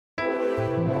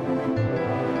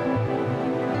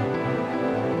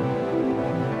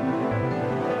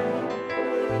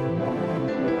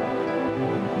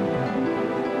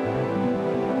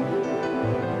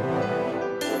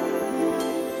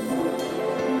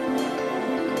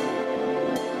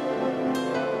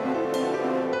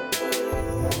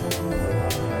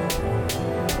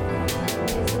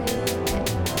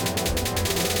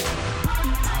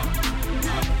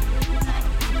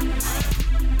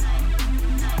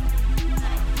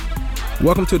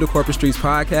Welcome to the Corporate Streets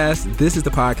Podcast. This is the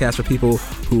podcast for people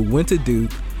who went to Duke,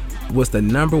 was the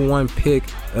number one pick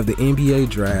of the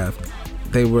NBA draft.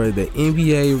 They were the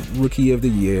NBA Rookie of the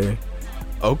Year.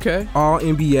 Okay. All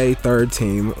NBA third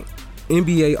team,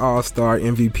 NBA All-Star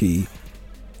MVP,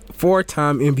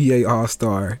 4-time NBA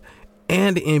All-Star,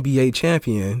 and the NBA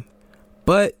champion.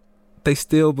 But they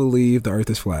still believe the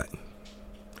earth is flat.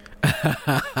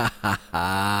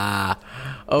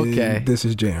 Okay. And this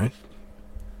is Jaron.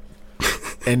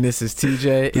 And this is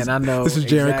TJ, and I know this is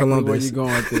Jaron exactly Columbus. where you're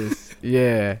going with this.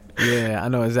 Yeah, I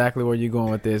know exactly where you're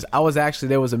going with this.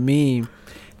 There was a meme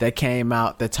that came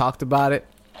out that talked about it,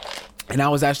 and I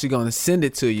was actually going to send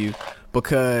it to you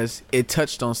because it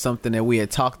touched on something that we had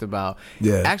talked about.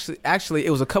 Yeah. Actually, it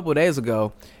was a couple of days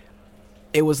ago.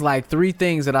 It was like 3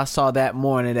 things that I saw that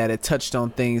morning that it touched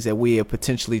on things that we had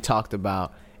potentially talked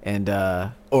about, and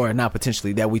or not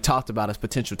potentially, that we talked about as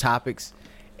potential topics.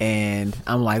 And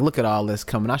I'm like, look at all this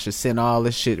coming. I should send all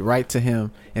this shit right to him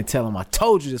and tell him I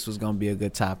told you this was going to be a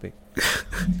good topic.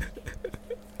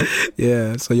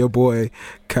 Yeah, so your boy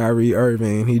Kyrie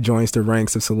Irving, he joins the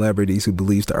ranks of celebrities who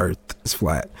believes the earth is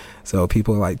flat. So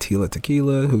people like Tila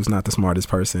Tequila, who's not the smartest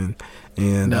person,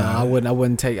 and no, I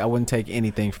wouldn't take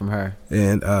anything from her.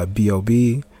 And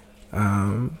B.O.B.,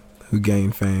 who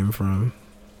gained fame from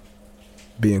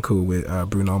being cool with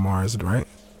Bruno Mars, right?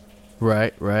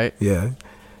 Right. Yeah.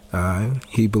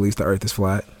 He believes the earth is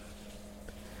flat.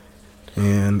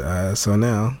 And so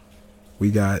now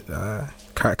we got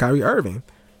Kyrie Irving,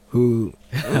 who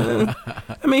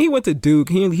he went to Duke.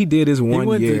 He did his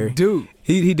 1 year. To Duke.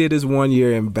 He did his 1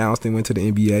 year and bounced and went to the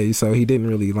NBA, so he didn't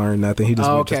really learn nothing. He just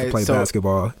went just to play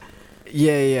basketball.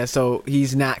 Yeah. So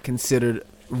he's not considered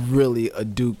really a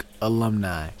Duke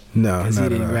alumni. No, because he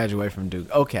didn't graduate from Duke.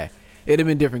 Okay, it'd have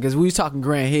been different because we was talking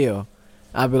Grant Hill.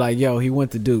 I'd be like, yo, he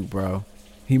went to Duke, bro.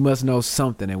 He must know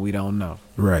something that we don't know.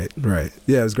 Right.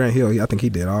 Yeah, it was Grant Hill. I think he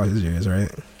did all his years,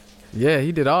 right? Yeah,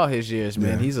 he did all his years,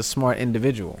 man. Yeah. He's a smart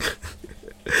individual.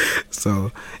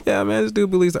 So, yeah, man, this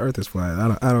dude believes the earth is flat.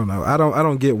 I don't know. I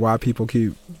don't get why people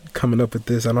keep coming up with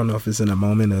this. I don't know if it's in a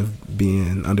moment of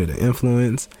being under the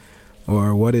influence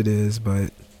or what it is,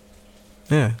 but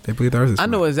yeah, they believe the earth is flat. I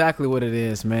know exactly what it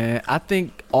is, man. I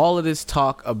think all of this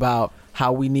talk about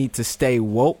how we need to stay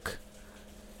woke,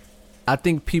 I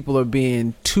think people are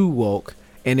being too woke,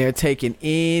 and they're taking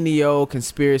any old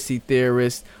conspiracy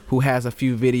theorist who has a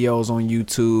few videos on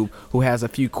YouTube, who has a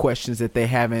few questions that they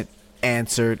haven't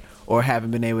answered or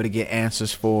haven't been able to get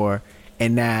answers for,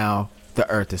 and now the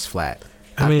earth is flat.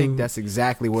 I think that's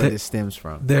exactly where this stems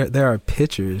from. There are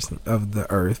pictures of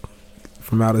the earth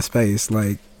from outer space,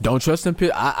 like, don't trust them.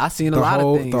 I seen a lot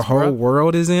of things. The whole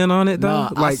world is in on it, though.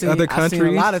 No, like other countries. I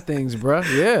seen a lot of things, bro.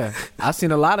 Yeah, I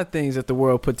seen a lot of things that the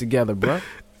world put together, bro.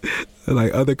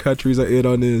 Like other countries are in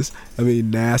on this. I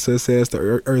mean, NASA says the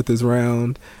earth is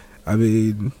round. I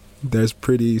mean, there's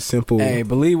pretty simple. Hey,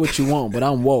 believe what you want, but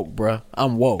I'm woke, bro.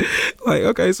 I'm woke. Like,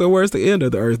 okay, so where's the end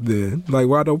of the earth then? Like,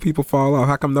 why don't people fall off?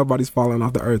 How come nobody's falling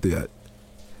off the earth yet?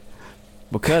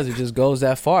 Because it just goes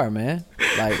that far, man.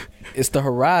 Like, it's the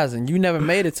horizon. You never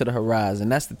made it to the horizon.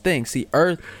 That's the thing. See,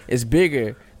 Earth is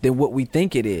bigger than what we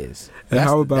think it is.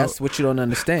 That's what you don't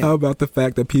understand. How about the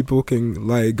fact that people can,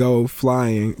 like, go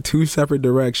flying 2 separate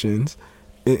directions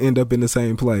and end up in the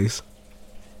same place?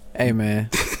 Hey, man,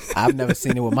 I've never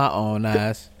seen it with my own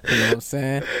eyes. You know what I'm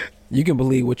saying? You can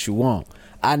believe what you want.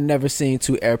 I never seen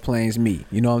 2 airplanes meet.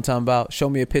 You know what I'm talking about? Show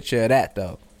me a picture of that,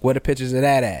 though. Where the pictures of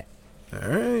that at? All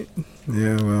right.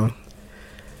 Yeah, well,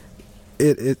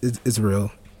 it's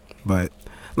real, but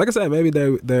like I said, maybe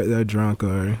they're drunk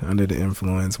or under the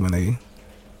influence when they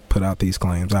put out these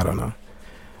claims. I don't know.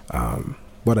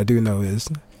 What I do know is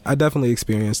I definitely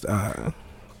experienced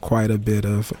quite a bit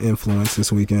of influence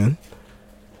this weekend.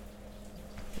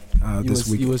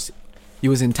 You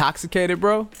was intoxicated,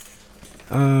 bro?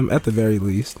 At the very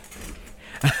least.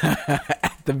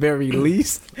 At the very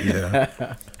least?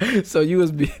 Yeah. So you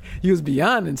was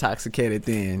beyond intoxicated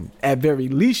then. At very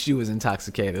least you was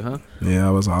intoxicated, huh? Yeah, I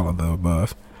was all of the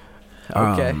above.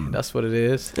 Okay, that's what it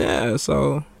is. Yeah,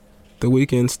 so the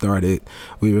weekend started.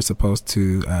 We were supposed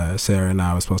to, Sarah and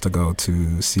I were supposed to go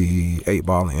to see 8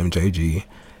 Ball and MJG.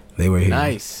 They were here.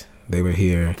 Nice. They were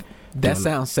here. That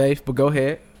sounds safe, but go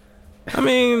ahead. I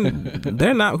mean,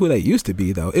 they're not who they used to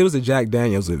be, though. It was a Jack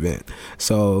Daniels event.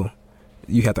 So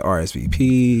you had to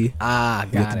RSVP.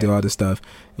 Got you had to do all this stuff.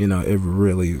 You know, it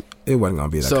wasn't going to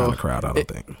be that kind of crowd, I don't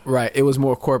think. Right. It was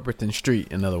more corporate than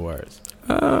street, in other words.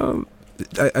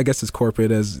 I guess as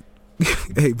corporate as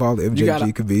 8 Ball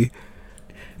MJG could be.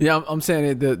 Yeah, I'm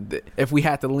saying that if we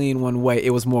had to lean one way,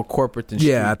 it was more corporate than street.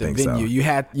 Yeah, I think venue. so. You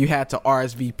had to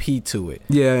RSVP to it.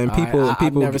 Yeah, and people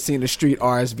I've never seen the street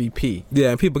RSVP. Yeah,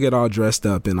 and people get all dressed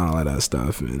up and all of that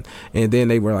stuff, and then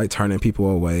they were like turning people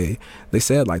away. They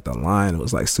said like the line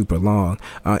was like super long.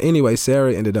 Anyway,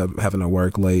 Sarah ended up having to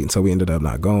work late, and so we ended up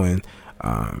not going.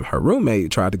 Her roommate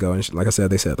tried to go, and like I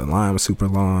said, they said the line was super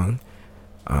long.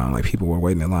 Like people were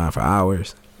waiting in line for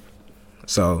hours,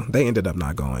 so they ended up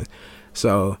not going.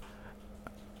 So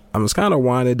I was kind of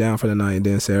winding down for the night, and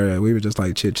then Sarah, we were just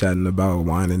like chit chatting about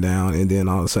winding down, and then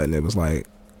all of a sudden it was like,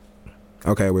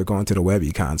 okay, we're going to the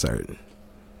Webby concert.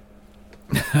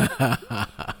 And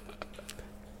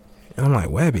I'm like,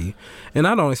 Webby? And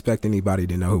I don't expect anybody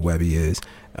to know who Webby is.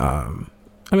 I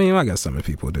mean, I guess some of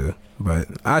the people do, but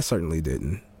I certainly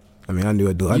didn't. I mean, I knew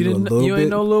a little bit. You ain't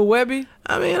know Lil Webby?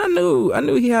 I mean, I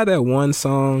knew he had that one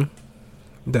song,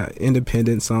 that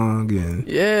independent song, and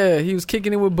yeah, he was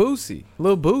kicking it with Boosie,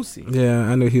 Lil Boosie. Yeah,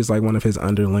 I knew he was like one of his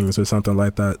underlings or something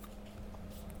like that,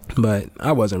 but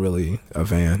I wasn't really a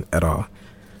fan at all.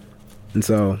 And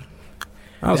so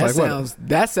I was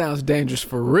that sounds dangerous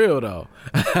for real though.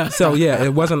 So yeah,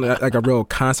 it wasn't like a real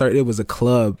concert; it was a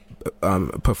club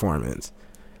performance.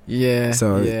 Yeah.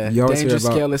 So yeah, you always danger hear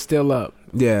about, scale is still up.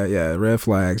 Yeah, red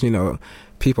flags. You know,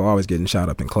 people always getting shot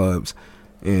up in clubs,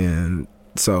 and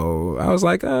so I was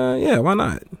like, yeah, why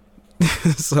not?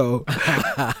 So,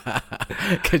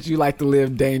 because you like to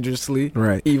live dangerously,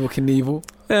 right? Evil Knievel.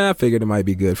 Yeah, I figured it might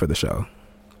be good for the show,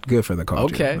 good for the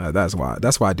culture. Okay, that's why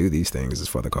I do these things, is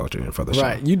for the culture and for the show.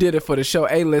 Right, you did it for the show.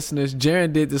 Hey, listeners,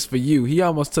 Jaron did this for you. He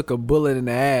almost took a bullet in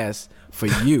the ass for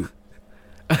you.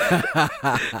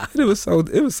 It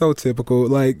was so typical.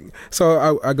 Like,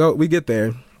 so we get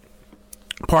there,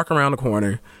 park around the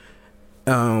corner.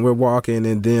 We're walking,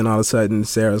 and then all of a sudden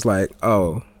Sarah's like,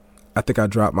 oh, I think I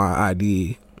dropped my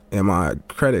ID and my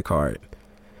credit card.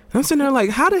 And I'm sitting there like,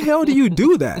 how the hell do you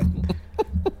do that?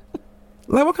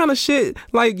 Like, what kind of shit?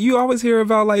 Like, you always hear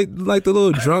about like the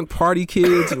little drunk party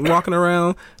kids walking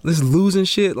around just losing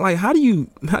shit. Like, how do you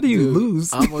Dude,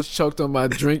 lose? I almost choked on my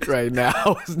drink right now. I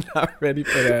was not ready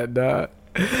for that, dog.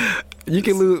 You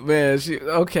can lose, man.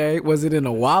 Okay, was it in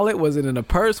a wallet? Was it in a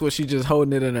purse? Was she just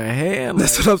holding it in her hand?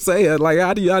 That's what I'm saying. Like,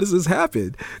 how does this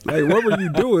happen? Like, what were you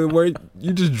doing where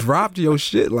you just dropped your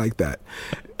shit like that?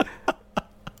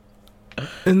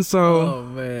 And so, oh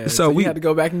man, so we had to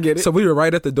go back and get it. So we were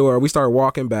right at the door. We started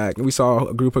walking back, and we saw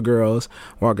a group of girls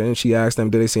walking. And she asked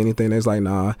them, "Did they see anything?" They was like,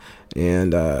 "Nah."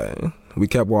 And we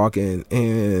kept walking,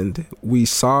 and we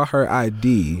saw her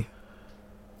ID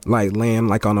like laying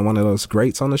like on one of those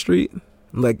grates on the street.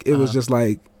 Like it was just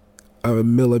like a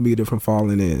millimeter from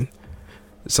falling in.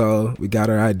 So we got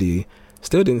her ID.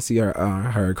 Still didn't see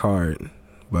her card,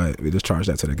 but we just charged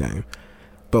that to the game.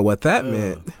 But what that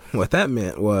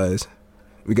meant was,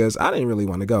 because I didn't really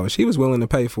want to go. She was willing to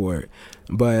pay for it,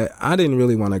 but I didn't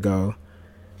really want to go.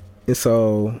 And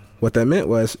so what that meant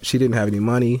was she didn't have any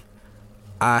money.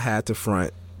 I had to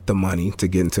front the money to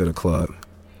get into the club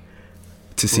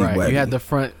to see Webby. You had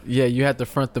to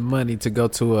front the money to go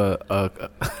to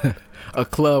a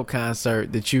club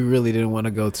concert that you really didn't want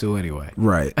to go to anyway.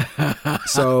 Right.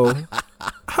 So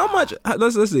how much,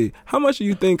 let's see, how much do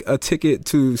you think a ticket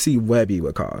to see Webby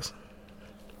would cost?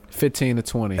 $15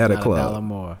 to $20 at a club. $1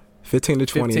 more. $15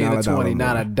 to $20, $15 to $20,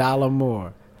 not $1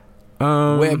 more.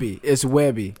 Webby, it's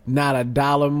Webby, not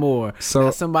 $1 more. So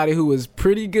now somebody who is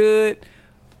pretty good,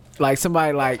 like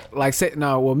somebody like say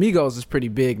no, well, Migos is pretty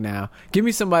big now. Give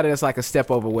me somebody that's like a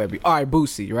step over Webby. All right,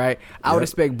 Boosie, right? I would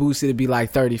expect Boosie to be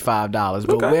like $35,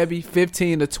 but Webby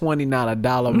 $15 to $20, not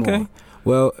 $1 more. Okay.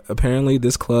 Well, apparently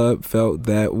this club felt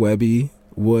that Webby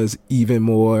was even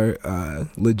more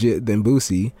legit than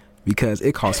Boosie, because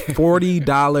it costs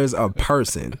 $40 a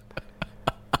person.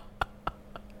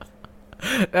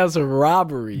 That's a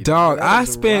robbery. Dog, I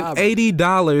spent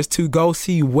 $80 to go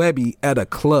see Webby at a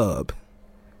club.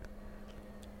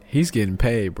 He's getting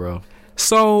paid, bro.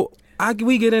 So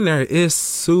we get in there. It's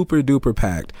super duper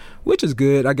packed, which is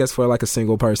good, I guess, for like a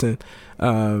single person.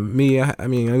 I mean,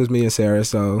 it was me and Sarah,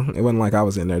 so it wasn't like I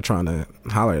was in there trying to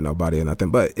holler at nobody or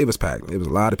nothing, but it was packed. It was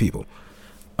a lot of people.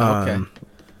 Okay.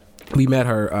 We met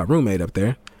her roommate up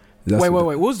there. Wait.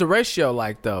 What was the ratio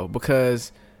like, though?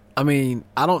 Because, I mean,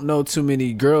 I don't know too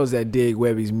many girls that dig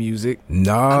Webby's music.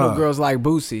 No. I know girls like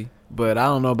Boosie, but I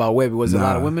don't know about Webby. Was there a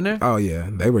lot of women there? Oh, yeah.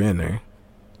 They were in there.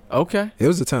 Okay. It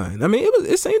was a ton. I mean,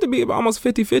 it seemed to be almost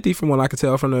 50-50 from what I could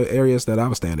tell from the areas that I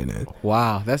was standing in.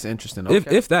 Wow, that's interesting.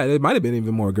 Okay. If that, it might have been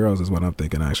even more girls is what I'm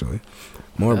thinking, actually.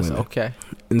 More women. Okay.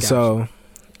 And so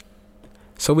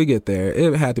we get there.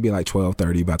 It had to be like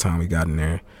 12:30 by the time we got in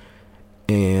there.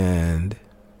 And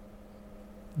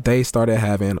they started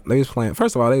having, they was playing,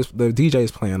 first of all, the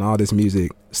DJs playing all this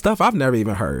music, stuff I've never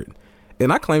even heard.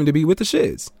 And I claim to be with the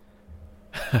shits.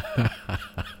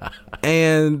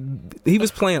 And he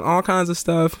was playing all kinds of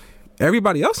stuff.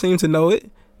 Everybody else seemed to know it,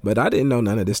 but I didn't know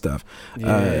none of this stuff.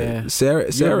 Yeah.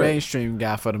 Sarah, you're a mainstream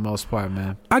guy for the most part,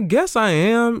 man. I guess I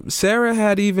am. Sarah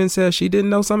had even said she didn't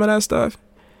know some of that stuff.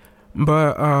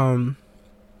 But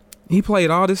he played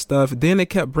all this stuff. Then they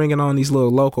kept bringing on these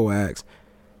little local acts.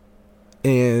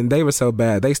 And they were so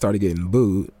bad, they started getting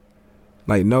booed.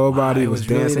 Like, nobody was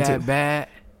dancing really that to. bad.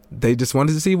 They just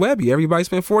wanted to see Webby. Everybody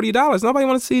spent $40. Nobody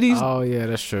wanted to see these. Oh yeah,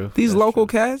 that's true. These that's local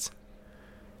true. cats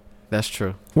That's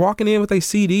true. walking in with a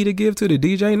CD to give to the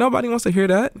DJ. Nobody wants to hear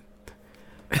that.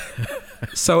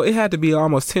 So it had to be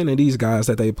almost 10 of these guys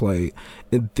that they played,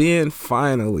 and then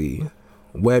finally,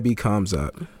 Webby comes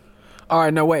up. All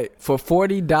right, no wait. For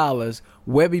 $40,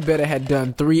 Webby better had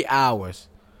done 3 hours.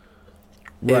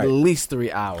 Right. At least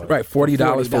 3 hours. Right,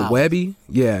 $40 for Webby.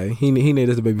 Yeah, he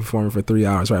needed to be performing for 3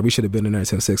 hours. Right, we should have been in there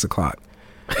till 6 o'clock.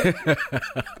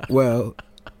 Well,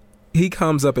 he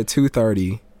comes up at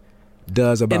 2:30,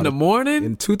 does about in the morning.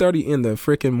 In 2:30 in the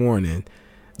freaking morning,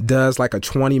 does like a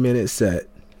 20-minute set,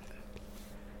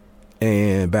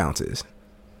 and bounces.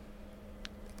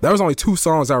 There was only 2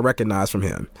 songs I recognized from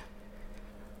him.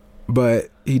 But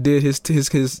he did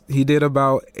he did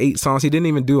about 8 songs. He didn't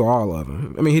even do all of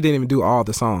them. I mean, he didn't even do all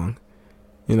the song.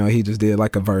 You know, he just did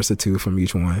like a verse or 2 from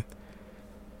each one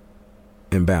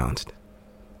and bounced.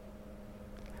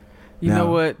 You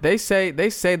know what? They say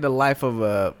the life of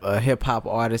a hip hop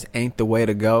artist ain't the way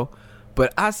to go,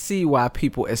 but I see why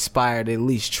people aspire to at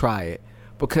least try it.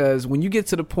 Because when you get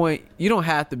to the point, you don't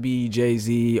have to be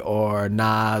Jay-Z or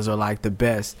Nas or like the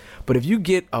best. But if you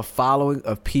get a following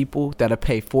of people that'll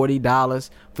pay $40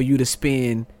 for you to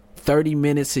spend 30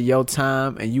 minutes of your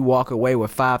time and you walk away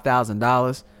with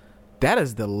 $5,000, that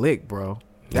is the lick, bro.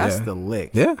 That's the lick.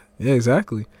 Yeah,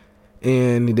 exactly.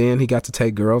 And then he got to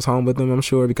take girls home with him, I'm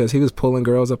sure, because he was pulling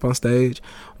girls up on stage.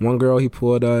 One girl he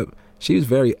pulled up, she was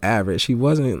very average. She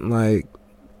wasn't like...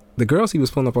 The girls he was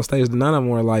pulling up on stage, none of them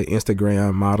were like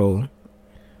Instagram model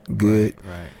good.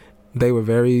 Right. They were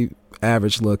very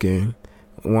average looking.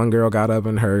 One girl got up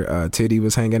and her titty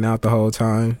was hanging out the whole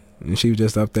time, and she was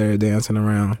just up there dancing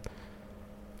around.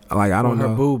 Like, I don't know.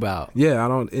 Her boob out. Yeah, I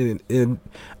don't.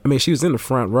 I mean, she was in the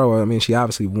front row. I mean, she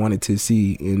obviously wanted to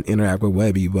see and interact with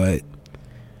Webby, but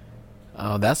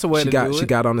that's the way to do it. She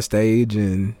got on the stage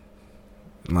and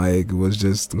like was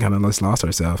just kind of just lost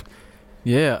herself.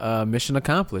 Yeah, mission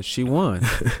accomplished. She won.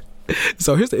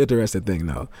 So here's the interesting thing,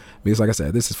 though, because like I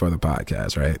said, this is for the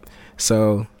podcast, right?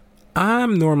 So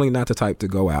I'm normally not the type to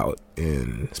go out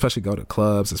and especially go to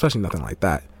clubs, especially nothing like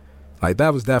that. Like,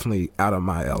 that was definitely out of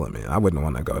my element. I wouldn't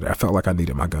want to go there. I felt like I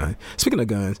needed my gun. Speaking of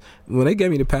guns, when they gave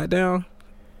me the pat down,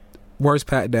 worst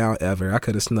pat down ever. I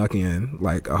could have snuck in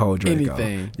like a whole Draco.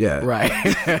 Anything. Yeah. Right.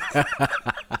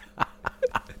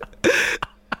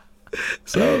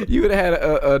 So you would have had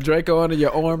a Draco under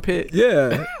your armpit.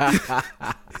 Yeah.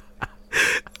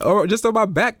 Or just on my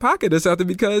back pocket or something,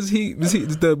 because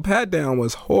the pat down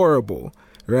was horrible,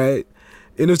 right?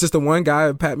 And it was just the one guy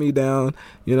who pat me down.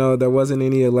 You know, there wasn't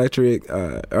any electric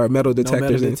or metal detectors. No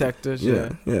metal detectors,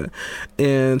 yeah.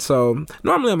 And so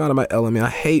normally I'm out of my element. I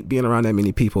hate being around that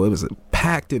many people. It was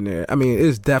packed in there. I mean,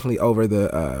 it's definitely over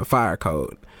the fire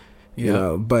code. You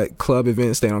know, but club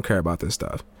events, they don't care about this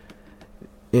stuff.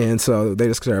 And so they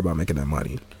just care about making that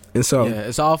money. And so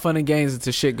it's all fun and games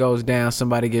until shit goes down.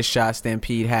 Somebody gets shot,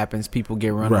 stampede happens, people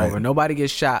get run over. Nobody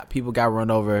gets shot, people got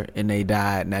run over and they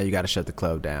died. Now you got to shut the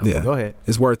club down. Yeah, go ahead.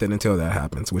 It's worth it until that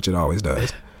happens, which it always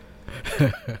does.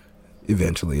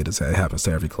 Eventually, it happens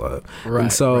to every club. Right.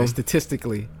 And so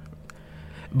statistically.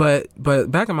 But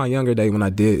back in my younger day, when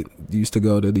I used to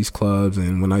go to these clubs,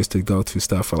 and when I used to go to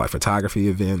stuff for like photography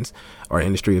events or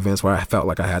industry events where I felt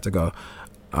like I had to go,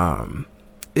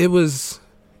 it was,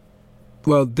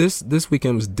 well, this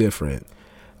weekend was different.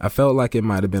 I felt like it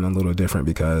might have been a little different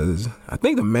because I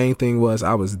think the main thing was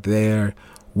I was there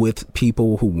with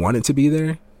people who wanted to be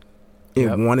there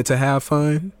and wanted to have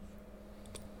fun.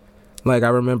 Like, I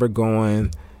remember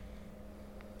going,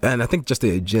 and I think just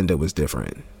the agenda was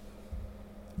different.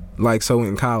 Like, so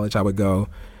in college, I would go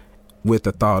with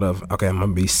the thought of, okay, I'm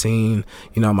going to be seen.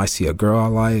 You know, I might see a girl I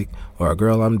like or a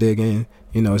girl I'm digging.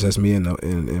 You know, it's just me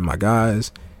and my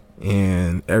guys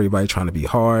and everybody trying to be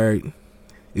hard.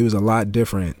 It was a lot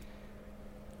different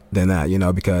than that, you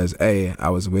know, because I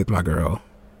was with my girl.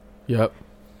 Yep.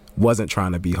 Wasn't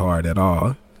trying to be hard at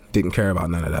all. Didn't care about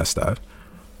none of that stuff.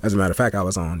 As a matter of fact, I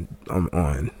was on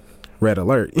red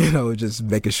alert, you know, just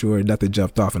making sure nothing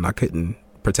jumped off and I couldn't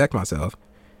protect myself.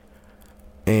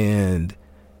 And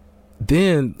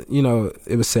then, you know,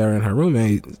 it was Sarah and her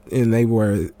roommate, and they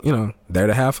were, you know, there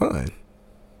to have fun.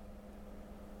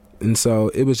 And so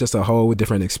it was just a whole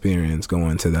different experience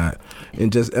going to that.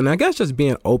 And I guess just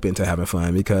being open to having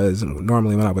fun, because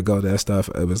normally when I would go to that stuff,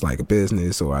 it was like a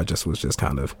business, or I just was just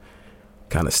kind of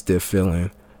stiff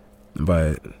feeling.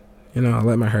 But, you know, I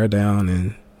let my hair down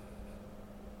and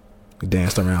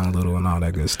danced around a little and all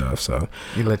that good stuff. So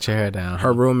you let your hair down.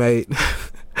 Her roommate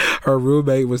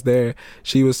was there.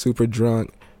 She was super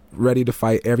drunk, ready to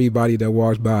fight everybody that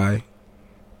walked by,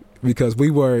 because we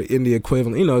were in the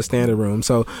equivalent, you know, standard room.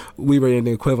 So we were in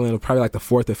the equivalent of probably like the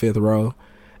 4th or 5th row.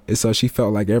 And so she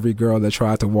felt like every girl that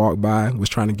tried to walk by was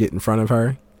trying to get in front of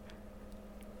her.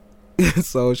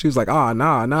 So she was like, oh,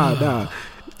 nah.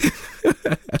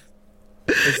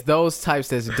 It's those types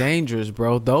that's dangerous,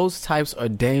 bro. Those types are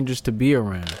dangerous to be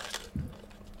around.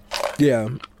 Yeah.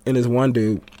 And this one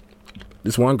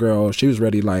girl, she was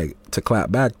ready like to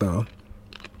clap back though.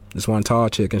 This one tall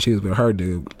chick, and she was with her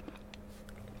dude.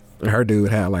 And her dude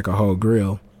had like a whole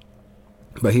grill,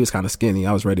 but he was kind of skinny.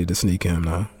 I was ready to sneak him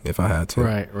though, if I had to.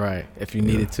 Right. If you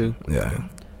needed to. Yeah.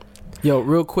 Yo,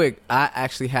 real quick, I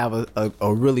actually have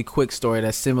a really quick story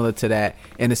that's similar to that,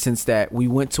 in the sense that we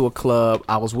went to a club.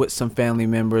 I was with some family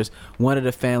members. One of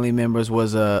the family members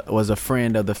was a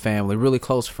friend of the family, really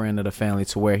close friend of the family,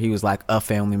 to where he was like a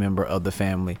family member of the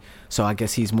family. So I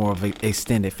guess he's more of an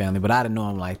extended family, but I didn't know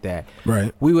him like that.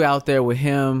 Right. We were out there with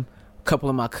him, a couple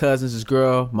of my cousins, this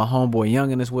girl, my homeboy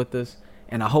Youngin is with us,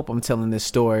 and I hope I'm telling this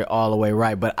story all the way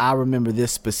right, but I remember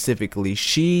this specifically.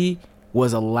 She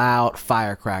was a loud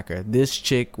firecracker. This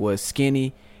chick was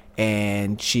skinny,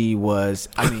 and she was,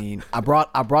 I mean, I brought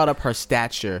up her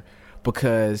stature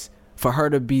because for her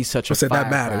to be such a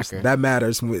firecracker. That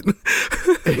matters in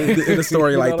a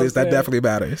story like this. That definitely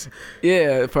matters.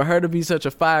 Yeah, for her to be such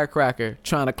a firecracker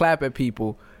trying to clap at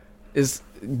people, is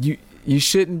you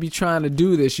shouldn't be trying to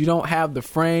do this. You don't have the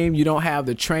frame. You don't have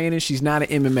the training. She's not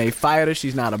an MMA fighter.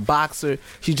 She's not a boxer.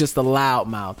 She's just a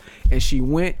loudmouth. And she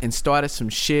went and started some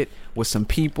shit with some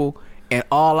people, and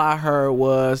all I heard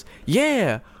was,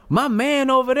 yeah, my man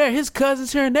over there, his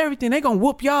cousins here and everything, they gonna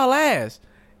whoop y'all ass.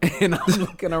 And I'm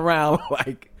looking around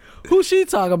like, who she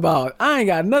talking about? I ain't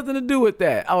got nothing to do with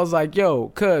that. I was like,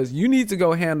 yo, cuz you need to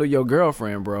go handle your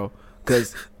girlfriend, bro,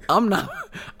 because I'm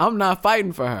not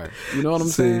fighting for her. You know what I'm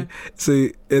saying?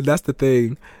 See, and that's the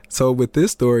thing. So with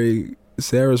this story,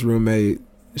 Sarah's roommate,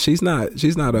 she's not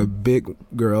a big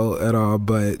girl at all,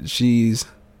 but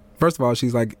first of all,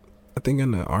 she's like, I think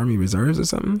in the Army Reserves or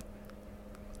something.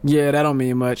 Yeah, that don't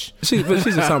mean much. But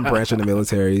she's in some branch in the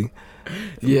military.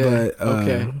 Yeah,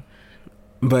 okay.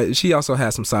 But she also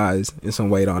has some size and some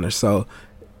weight on her. So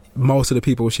most of the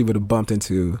people she would have bumped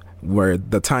into were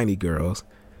the tiny girls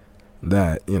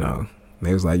that, you know,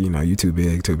 they was like, you know, you too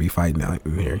big to be fighting out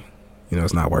in here. You know,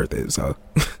 it's not worth it. So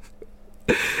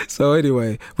so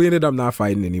anyway, we ended up not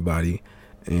fighting anybody,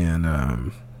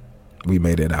 and we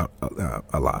made it out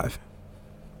alive.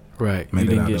 Right. Made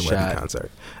it out of the wedding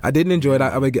concert. I didn't enjoy it.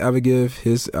 I would give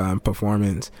his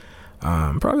performance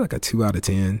probably like a 2 out of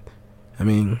 10. I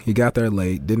mean, he got there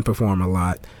late, didn't perform a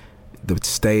lot. The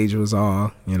stage was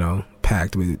all, you know,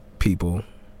 packed with people,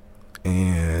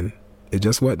 and it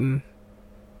just wasn't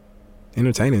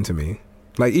entertaining to me.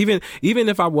 Like even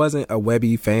if I wasn't a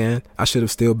Webby fan, I should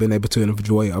have still been able to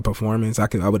enjoy a performance. I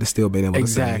would have still been able to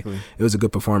say it was a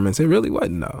good performance. It really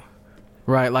wasn't though.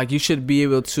 Right, like you should be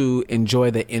able to enjoy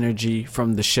the energy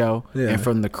from the show and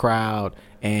from the crowd,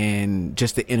 and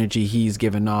just the energy he's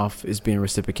giving off is being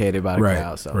reciprocated by the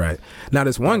crowd. So. Right. Now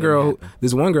this one girl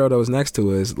that was next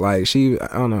to us, like I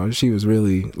don't know, she was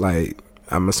really like,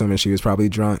 I'm assuming she was probably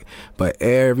drunk, but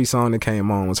every song that came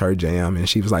on was her jam, and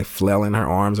she was like flailing her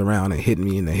arms around and hitting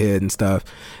me in the head and stuff.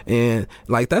 And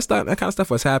like that kind of stuff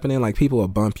was happening. Like people will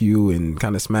bump you and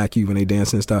kind of smack you when they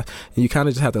dance and stuff, and you kind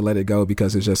of just have to let it go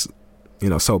because it's just, you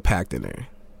know, so packed in there.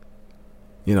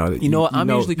 You know, I'm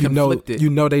usually conflicted. You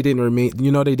know they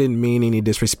didn't mean any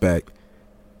disrespect.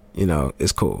 You know,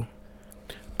 it's cool.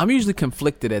 I'm usually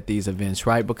conflicted at these events,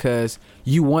 right? Because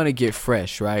you want to get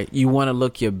fresh, right? You want to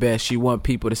look your best. You want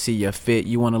people to see your fit.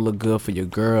 You want to look good for your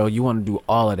girl. You want to do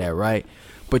all of that, right?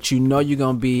 But you know you're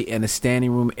going to be in a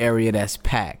standing room area that's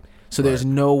packed. So there's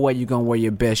no way you're going to wear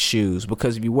your best shoes,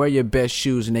 because if you wear your best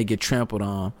shoes and they get trampled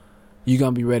on, you're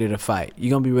going to be ready to fight. You're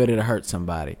going to be ready to hurt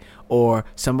somebody. Or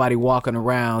somebody walking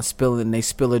around they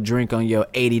spill a drink on your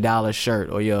 $80 shirt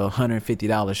or your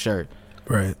 $150 shirt.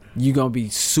 Right. You're going to be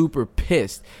super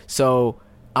pissed. So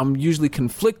I'm usually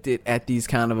conflicted at these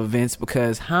kind of events,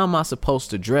 because how am I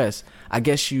supposed to dress? I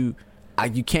guess you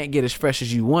can't get as fresh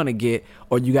as you want to get,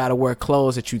 or you got to wear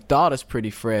clothes that you thought is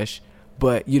pretty fresh,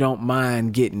 but you don't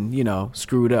mind getting,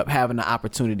 screwed up, having the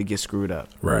opportunity to get screwed up.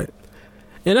 Right.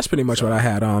 And that's pretty much what I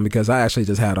had on, because I actually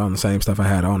just had on the same stuff I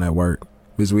had on at work,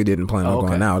 because we didn't plan on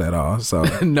going out at all. So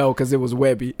no, because it was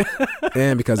Webby.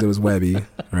 And because it was Webby,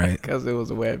 right? Because it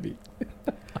was Webby.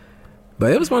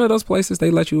 But it was one of those places they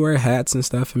let you wear hats and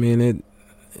stuff. I mean,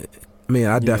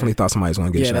 I definitely thought somebody was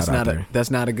going to get shot out there.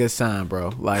 That's not a good sign,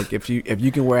 bro. Like, if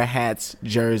you can wear hats,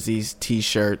 jerseys,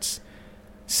 T-shirts,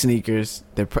 sneakers,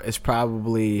 it's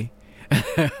probably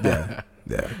yeah.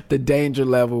 The danger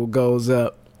level goes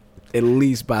up at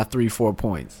least by 3-4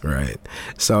 points. Right.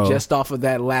 So just off of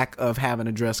that lack of having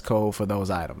a dress code for those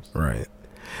items. Right.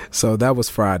 So that was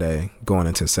Friday going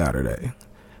into Saturday.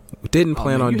 We didn't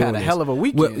plan on doing this. You had a hell of a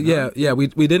weekend. Well, yeah. We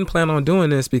didn't plan on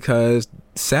doing this because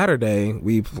Saturday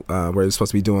we were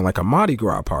supposed to be doing like a Mardi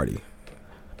Gras party.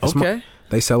 Okay.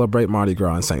 They celebrate Mardi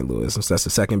Gras in St. Louis. So that's the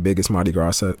second biggest Mardi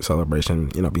Gras celebration,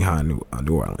 behind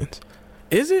New Orleans.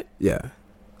 Is it? Yeah.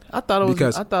 I thought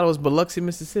it was Biloxi,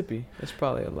 Mississippi. That's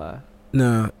probably a lie.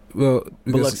 No, well,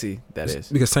 Biloxi, that is,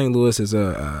 because St. Louis is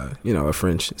a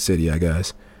French city, I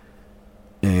guess.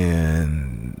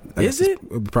 And is it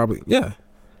probably yeah.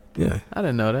 I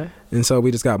didn't know that. And so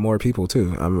we just got more people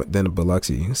too than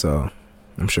Biloxi, so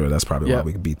I'm sure that's probably why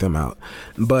we could beat them out.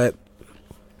 But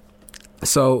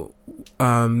so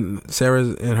Sarah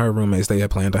and her roommates, they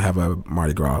had planned to have a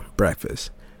Mardi Gras breakfast.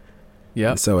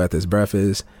 Yeah. So at this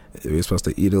breakfast, we were supposed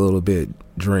to eat a little bit,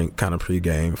 drink kind of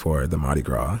pregame for the Mardi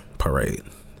Gras parade,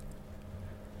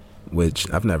 which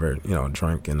I've never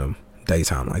drunk in the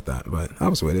daytime like that, but I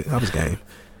was with it. I was game.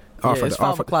 It's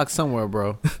 5 o'clock somewhere,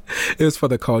 bro. It was for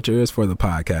the culture. It was for the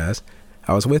podcast.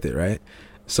 I was with it, right?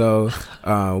 So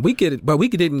we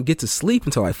didn't get to sleep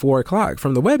until like 4 o'clock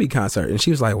from the Webby concert, and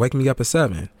she was like, "Wake me up at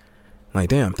 7." Like,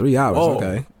 damn, 3 hours. Whoa.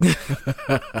 Okay.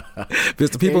 Because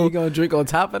the people, and you gonna drink on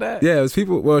top of that? Yeah, it was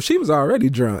people. Well, she was already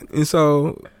drunk, and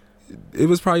so it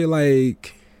was probably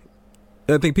like,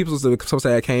 I think people supposed to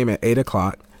say I came at 8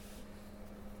 o'clock,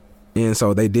 and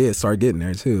so they did start getting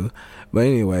there too. But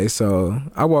anyway, so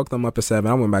I woke them up at 7.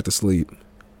 I went back to sleep,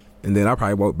 and then I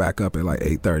probably woke back up at like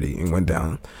 8:30 and went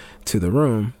down to the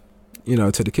room,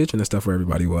 to the kitchen and stuff where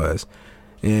everybody was,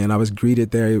 and I was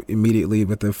greeted there immediately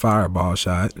with the fireball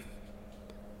shot.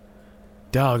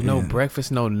 Dog, no breakfast,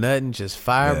 no nothing, just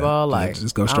fireball.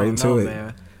 Just go straight into it.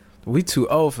 Man. We too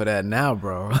old for that now,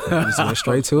 bro. Just went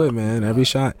straight to it, man. Every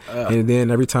shot, and then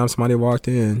every time somebody walked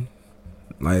in,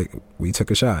 like, we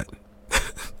took a shot.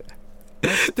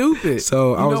 That's stupid.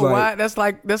 So I was like, why?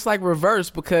 That's like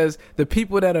reverse, because the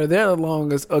people that are there the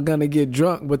longest are gonna get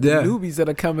drunk, but the newbies that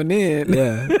are coming in,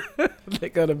 they're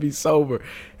gonna be sober.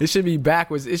 It should be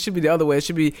backwards. It should be the other way. It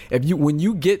should be when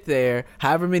you get there,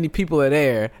 however many people are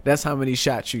there, that's how many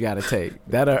shots you got to take.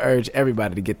 That'll urge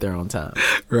everybody to get there on time.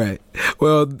 Right.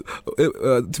 Well,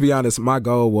 to be honest, my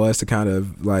goal was to kind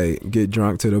of like get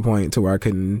drunk to the point to where I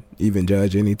couldn't even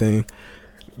judge anything.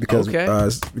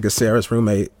 Because Sarah's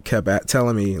roommate kept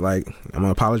telling me, like, I'm going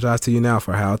to apologize to you now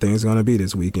for how things are going to be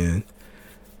this weekend,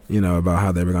 about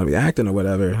how they were going to be acting or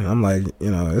whatever. And I'm like,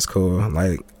 it's cool.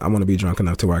 Like, I want to be drunk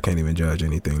enough to where I can't even judge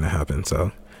anything that happened.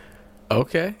 So,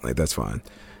 okay. Like, that's fine.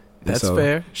 That's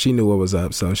fair. She knew what was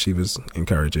up, so she was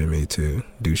encouraging me to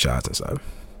do shots and stuff.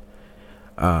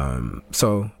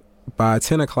 So by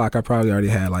 10 o'clock, I probably already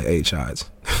had like 8 shots.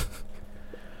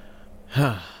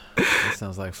 That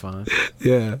sounds like fun.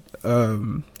 Yeah.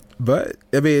 But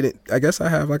I mean, I guess I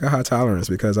have like a high tolerance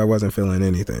because I wasn't feeling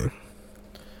anything.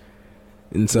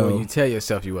 And so you tell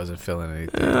yourself you wasn't feeling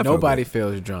anything. Nobody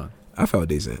feels drunk. I felt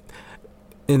decent.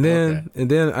 And then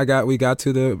we got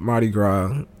to the Mardi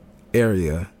Gras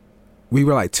area. We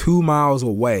were like 2 miles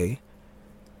away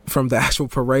from the actual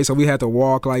parade, so we had to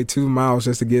walk like 2 miles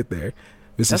just to get there.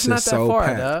 That's not that so far,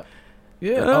 packed.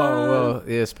 Yeah. Well,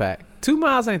 it's packed. 2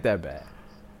 miles ain't that bad.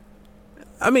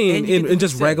 I mean, in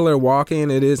just regular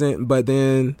walking, it isn't. But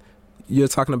then you're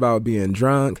talking about being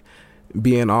drunk,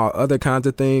 being all other kinds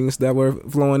of things that were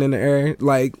flowing in the air.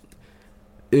 Like,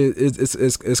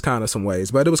 it's kind of some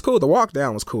ways. But it was cool. The walk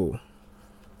down was cool.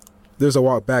 There's a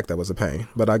walk back that was a pain.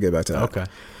 But I'll get back to that. Okay.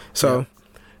 So,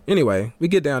 anyway, we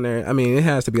get down there. I mean, it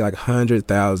has to be like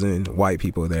 100,000 white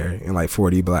people there and like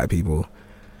 40 black people.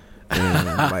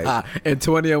 And, and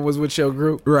 20 of them was with your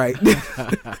group? Right.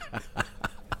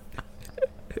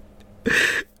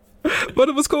 But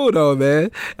it was cool though,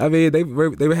 man. I mean, they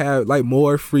had like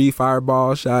more free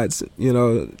fireball shots,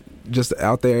 just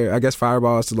out there. I guess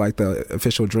Fireball is like the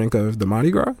official drink of the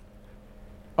Mardi Gras.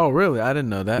 Oh, really? I didn't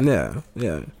know that.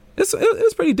 Yeah.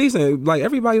 It's pretty decent. Like,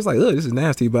 everybody's like, "Ugh, this is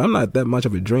nasty," but I'm not that much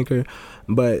of a drinker.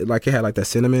 But like, it had like that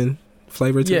cinnamon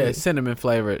flavor to it. Yeah, cinnamon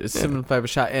flavor. It's cinnamon flavor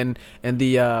shot, and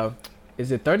the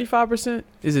Is it 35%?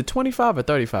 Is it 25 or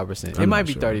 35%? It might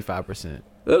be 35%. It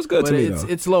was good to me, though.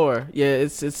 It's lower. Yeah,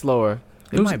 it's lower.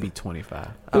 It might be 25.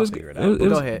 I'll figure it out.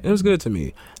 Go ahead. It was good to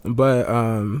me. But,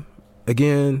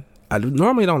 again, I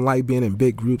normally don't like being in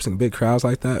big groups and big crowds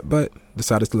like that, but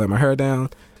decided to let my hair down.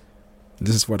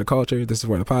 This is for the culture. This is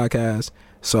for the podcast.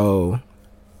 So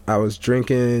I was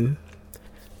drinking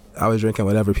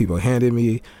whatever people handed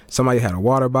me. Somebody had a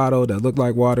water bottle that looked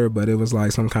like water, but it was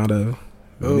like some kind of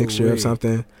mixture of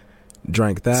something.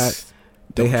 Drank that.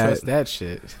 Don't trust that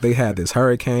shit. They had this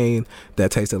Hurricane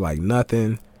that tasted like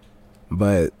nothing,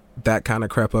 but that kind of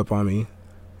crept up on me.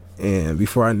 And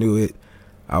before I knew it,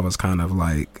 I was kind of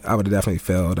like, I would have definitely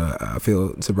failed a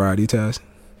field sobriety test.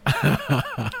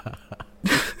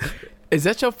 Is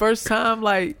that your first time,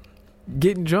 like,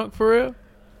 getting drunk for real?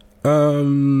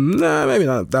 Nah, maybe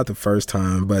not the first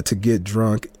time, but to get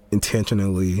drunk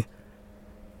intentionally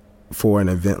for an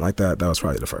event like that was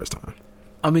probably the first time.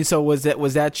 I mean, so was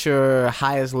that your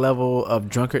highest level of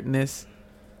drunkenness?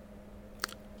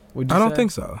 I don't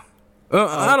think so.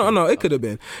 I don't know. It could have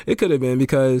been. It could have been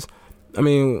because, I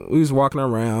mean, we was walking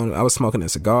around. I was smoking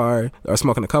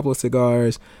a couple of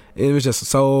cigars. And it was just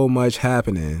so much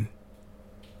happening.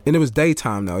 And it was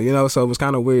daytime though, you know, so it was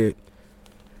kind of weird.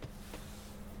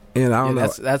 And I don't know.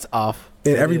 That's off.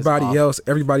 And everybody else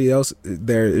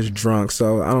there is drunk.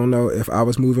 So I don't know if I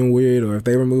was moving weird or if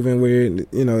they were moving weird.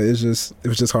 You know, it was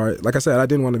just hard. Like I said, I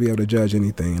didn't want to be able to judge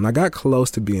anything, and I got close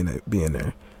to being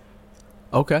there.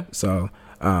 Okay. So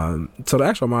the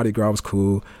actual Mardi Gras was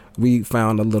cool. We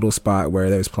found a little spot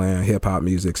where they was playing hip hop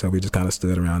music, so we just kind of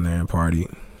stood around there and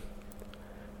partied.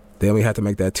 Then we had to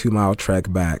make that 2-mile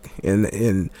trek back.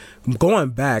 And going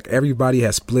back, everybody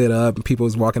had split up and people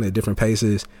was walking at different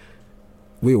paces.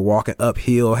 We were walking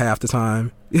uphill half the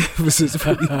time. It was just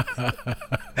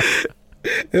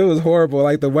it was horrible.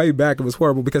 Like the way back, it was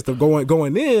horrible because the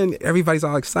going in, everybody's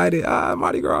all excited.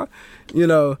 Mardi Gras, you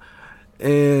know.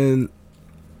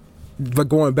 But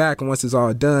going back, and once it's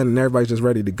all done and everybody's just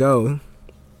ready to go,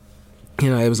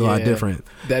 you know, it was a lot different.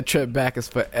 That trip back is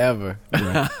forever.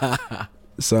 Right.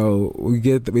 So we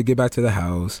get back to the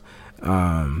house.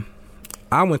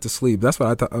 I went to sleep. That's what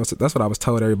I thought. That's what I was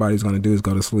told everybody was going to do, is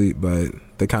go to sleep. But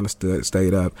they kind of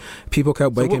stayed up. People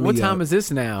kept waking me up. What time is this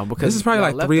now? Because this is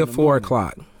probably like 3 or 4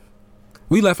 o'clock.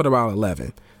 We left at about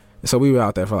 11, so we were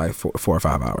out there for like 4 or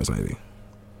 5 hours maybe.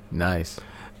 Nice.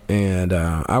 And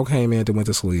I came in and went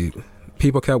to sleep.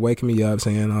 People kept waking me up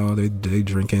saying, "Oh, they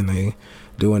drinking, they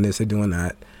doing this, they doing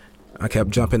that." I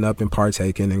kept jumping up and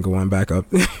partaking and going back up,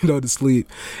 to sleep.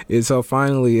 And so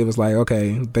finally it was like,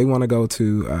 okay, they want to go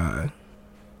to,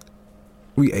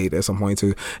 we ate at some point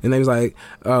too. And they was like,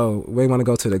 oh, we want to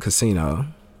go to the casino.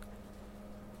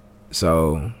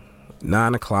 So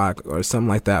 9 o'clock or something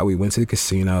like that, we went to the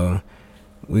casino.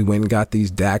 We went and got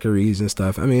these daiquiris and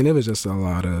stuff. I mean, it was just a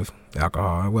lot of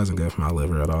alcohol. It wasn't good for my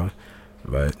liver at all.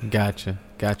 But Gotcha.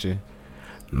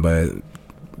 But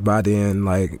by then,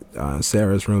 like,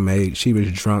 Sarah's roommate, she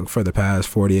was drunk for the past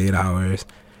 48 hours.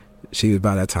 She was,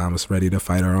 by that time, was ready to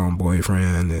fight her own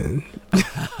boyfriend. And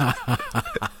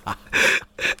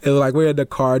it was like we're in the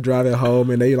car driving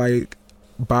home, and they like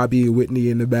Bobby and Whitney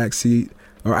in the back seat,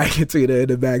 or I can see in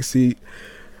the back seat.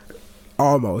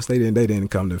 Almost, they didn't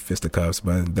come to fisticuffs,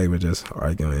 but they were just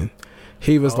arguing.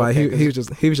 He was like, he was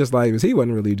just like, he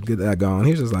wasn't really good at going.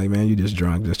 He was just like, man, you just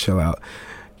drunk, just chill out.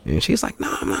 And she's like,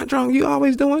 no, I'm not drunk. You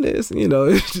always doing this. You know,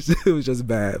 it was just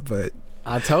bad. But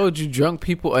I told you, drunk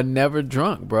people are never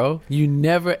drunk, bro. You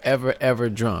never, ever, ever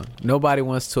drunk. Nobody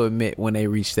wants to admit when they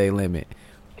reach their limit.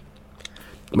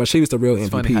 But she was the real MVP.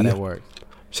 Funny how that works.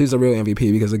 She's the real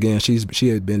MVP because, again, she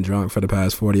had been drunk for the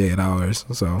past 48 hours.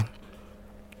 So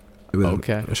it was,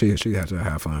 okay. She had to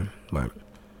have fun. But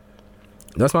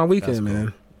that's my weekend, cool.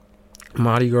 man.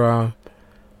 Mardi Gras.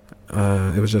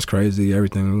 It was just crazy.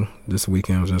 Everything this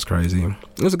weekend was just crazy.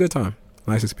 It was a good time.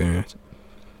 Nice experience.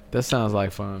 That sounds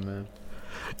like fun, man.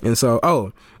 And so,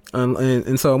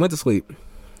 and so I went to sleep.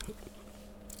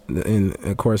 And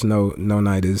of course, no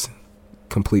night is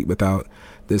complete without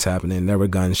this happening. There were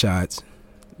gunshots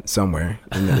somewhere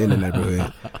in the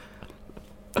neighborhood.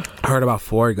 I heard about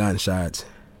 4 gunshots.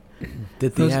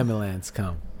 Did the ambulance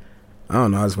come? I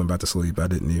don't know. I just went back to sleep. I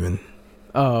didn't even.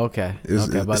 Oh, okay.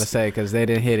 About to say, because they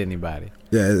didn't hit anybody.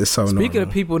 Yeah, it's so Speaking normal. of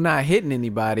people not hitting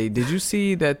anybody, did you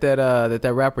see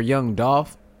that rapper Young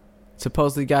Dolph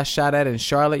supposedly got shot at in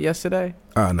Charlotte yesterday?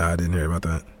 Oh, no, I didn't hear about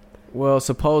that. Well,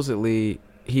 supposedly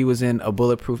he was in a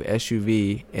bulletproof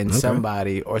SUV and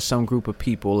somebody or some group of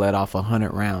people let off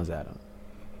 100 rounds at him.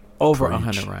 Over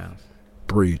 100 rounds.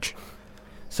 Breach.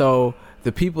 So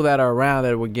the people that are around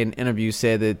that were getting interviewed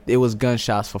said that it was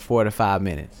gunshots for 4 to 5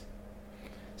 minutes.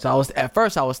 So at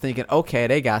first I was thinking, okay,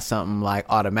 they got something like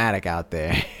automatic out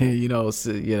there, was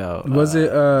it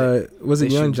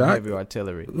Young Jock? Heavy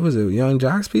artillery. Was it Young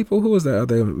Jock's people? Who was that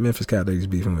other Memphis cat that he's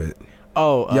beefing with?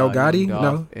 Oh, Yo Gotti?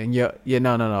 No, and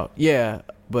no, yeah,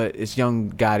 but it's Young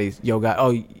Gotti's Yo Gotti.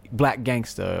 Oh, Black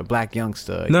Gangster, Black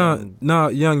Youngster. No,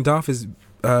 Young Dolph is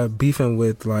beefing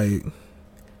with like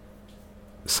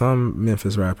some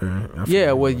Memphis rapper.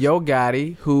 Yeah, with Yo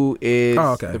Gotti, who is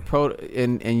the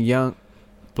and Young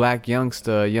Black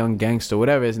Youngster, Young Gangster,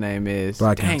 whatever his name is.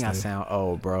 Black Dang, Gangster. I sound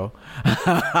old, bro.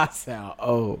 I sound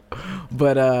old.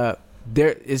 But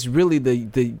there is really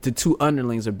the two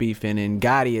underlings are beefing, and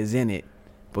Gotti is in it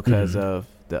because of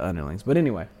the underlings. But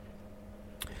anyway,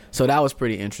 so that was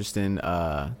pretty interesting.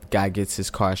 Guy gets his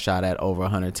car shot at over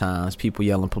 100 times. People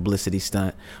yelling publicity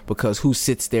stunt because who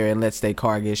sits there and lets their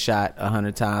car get shot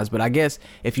 100 times? But I guess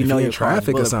if you know your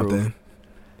traffic car or is something.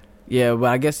 Yeah, but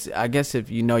I guess if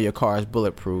you know your car is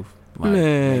bulletproof,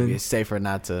 maybe it's safer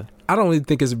not to. I don't really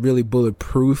think it's really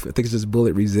bulletproof. I think it's just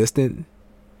bullet resistant.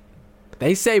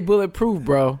 They say bulletproof,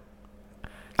 bro.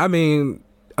 I mean,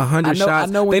 100 shots. I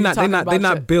know when they're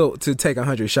not built to take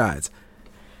 100 shots.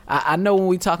 I know when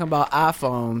we talking about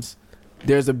iPhones,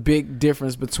 there's a big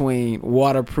difference between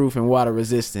waterproof and water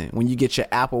resistant. When you get your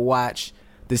Apple Watch,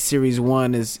 the Series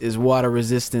 1 is water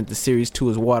resistant. The Series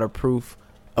 2 is waterproof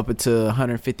up until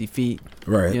 150 feet.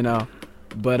 Right.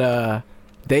 But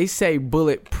they say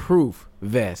bulletproof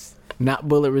vest, not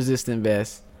bullet resistant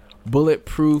vest.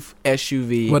 Bulletproof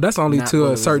SUV. Well, that's only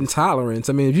to a certain tolerance.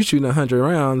 I mean, if you're shooting 100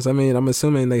 rounds, I mean, I'm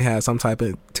assuming they have some type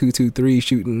of 223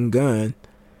 shooting gun.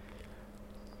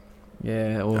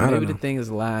 Yeah, well, maybe the thing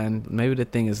is lined. Maybe the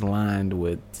thing is lined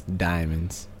with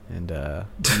diamonds, and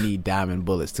you need diamond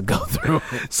bullets to go through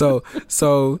it. So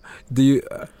do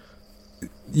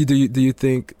you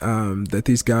think that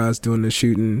these guys doing the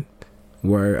shooting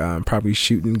were probably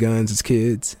shooting guns as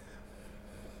kids?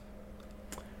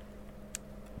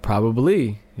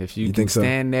 Probably. If you can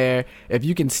stand there,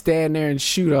 and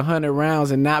shoot 100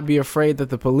 rounds and not be afraid that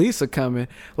the police are coming,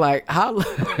 like how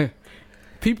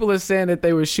people are saying that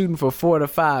they were shooting for 4 to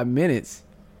 5 minutes,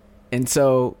 and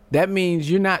so that means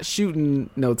you're not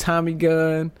shooting no Tommy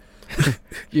gun,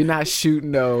 you're not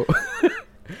shooting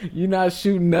you're not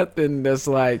shooting nothing that's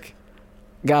like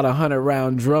got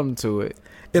 100-round drum to it.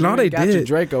 And all they got did, your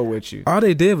Draco with you. All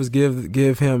they did was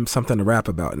give him something to rap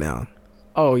about now.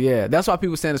 Oh yeah, that's why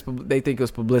people saying they think it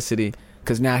was publicity,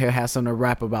 because now he'll have something to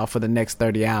rap about for the next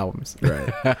 30 albums.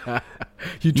 Right.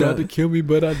 You tried to kill me,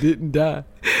 but I didn't die.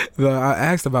 I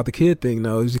asked about the kid thing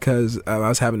though, is because I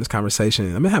was having this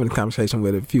conversation. I've been having a conversation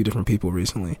with a few different people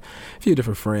recently, a few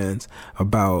different friends,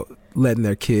 about letting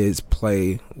their kids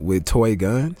play with toy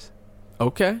guns.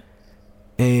 Okay.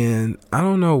 And I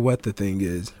don't know what the thing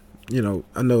is.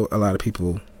 I know a lot of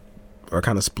people are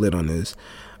kind of split on this.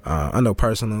 I know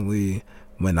personally,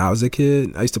 when I was a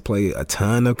kid, I used to play a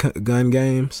ton of gun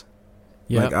games.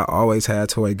 Yep. Like I always had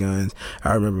toy guns.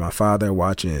 I remember my father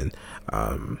watching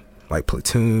like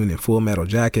Platoon and Full Metal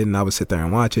Jacket, and I would sit there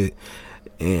and watch it,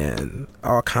 and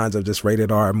all kinds of just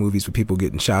rated R movies with people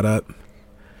getting shot up.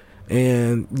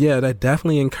 And yeah, that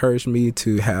definitely encouraged me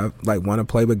to want to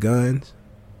play with guns,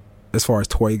 as far as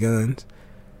toy guns.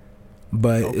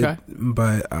 But okay.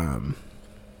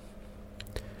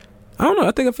 I don't know.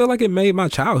 I feel like it made my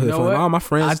childhood fun. All my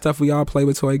friends and stuff, we all play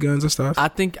with toy guns and stuff. I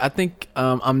think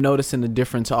I'm noticing the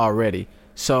difference already.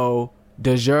 So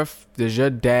does your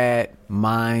dad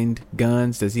mind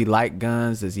guns? Does he like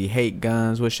guns? Does he hate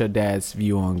guns? What's your dad's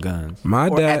view on guns?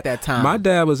 At that time, my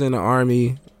dad was in the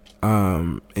Army,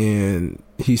 and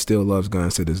he still loves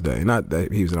guns to this day. Not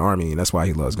that he was in the Army and that's why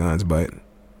he loves guns, but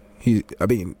he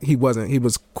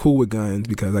was cool with guns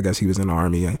because I guess he was in the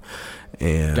Army,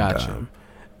 and gotcha.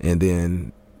 And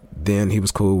then he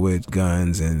was cool with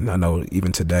guns, and I know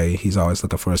even today he's always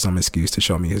looking for some excuse to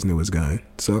show me his newest gun.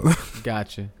 So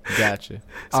gotcha.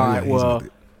 All right, well,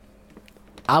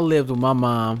 I lived with my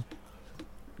mom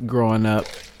growing up,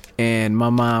 and my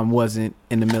mom wasn't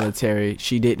in the military.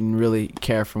 She didn't really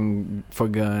care for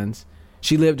guns.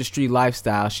 She lived a street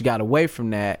lifestyle. She got away from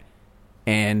that,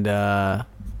 and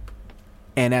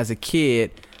as a kid,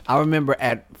 I remember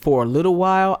for a little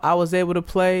while I was able to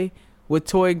play with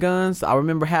toy guns. I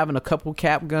remember having a couple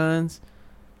cap guns,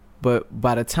 but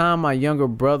by the time my younger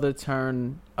brother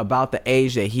turned about the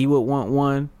age that he would want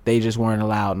one, they just weren't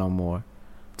allowed no more,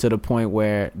 to the point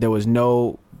where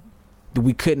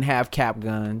we couldn't have cap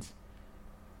guns.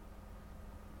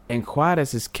 And quiet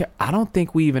as is kept, I don't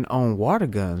think we even own water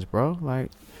guns, bro. Like,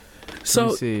 so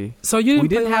let me see. So you we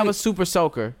didn't have a super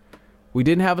soaker. We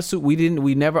didn't have a suit.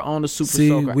 We never owned a super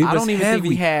soaker. I don't even think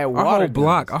we had water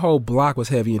guns. Our whole block was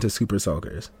heavy into super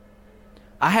soakers.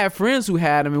 I had friends who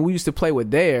had them, and we used to play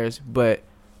with theirs, but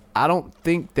I don't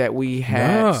think that we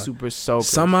had super soakers.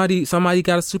 Somebody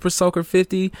got a super soaker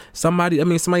 50. Somebody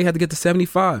had to get to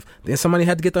 75. Then somebody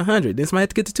had to get to 100. Then somebody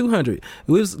had to get to 200. It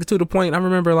was to the point, I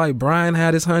remember like Brian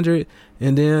had his 100,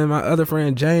 and then my other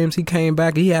friend James, he came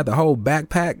back. He had the whole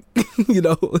backpack, you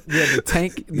know. Yeah, the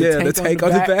tank. The tank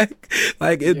on the back.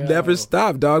 Like it never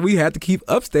stopped, dog. We had to keep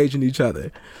upstaging each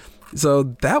other. So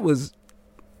that was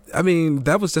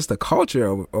just a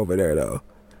culture over there, though.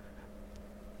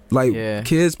 Like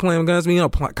kids playing guns,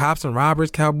 cops and robbers,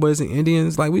 cowboys and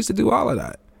Indians. Like we used to do all of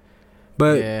that.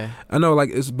 But I know,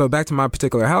 but back to my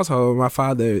particular household, my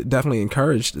father definitely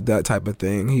encouraged that type of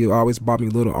thing. He always bought me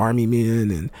little army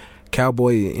men and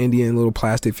cowboy and Indian little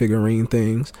plastic figurine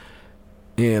things.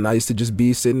 And I used to just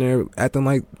be sitting there acting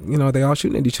like, they all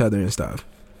shooting at each other and stuff.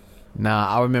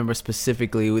 Nah, I remember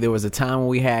specifically there was a time when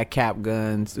we had cap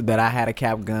guns, that I had a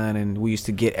cap gun, and we used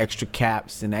to get extra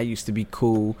caps, and that used to be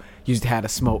cool. You used to have the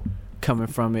smoke coming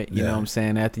from it, you know what I'm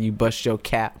saying, after you bust your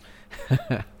cap.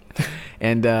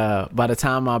 And by the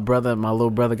time my little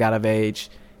brother got of age,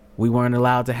 we weren't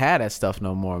allowed to have that stuff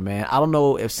no more, man. I don't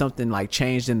know if something like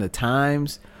changed in the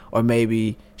times, or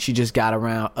maybe she just got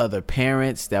around other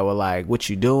parents that were like, what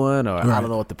you doing? Or I don't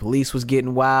know if the police was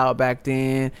getting wild back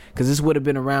then, because this would have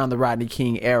been around the Rodney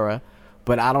King era.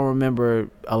 But I don't remember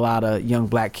a lot of young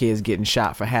black kids getting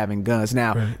shot for having guns.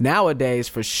 Now, nowadays,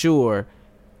 for sure,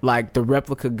 like the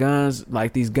replica guns,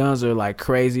 like these guns are like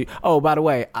crazy. Oh, by the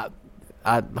way,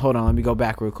 I hold on, let me go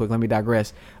back real quick. Let me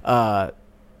digress.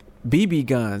 BB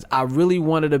guns. I really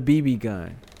wanted a BB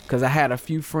gun, because I had a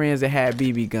few friends that had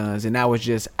BB guns, and that was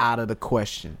just out of the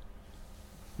question.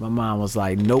 My mom was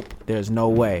like, nope, there's no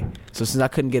way. So since I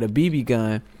couldn't get a BB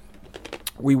gun,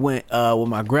 we went with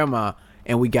my grandma,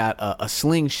 and we got a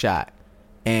slingshot.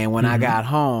 And when I got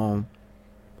home,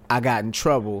 I got in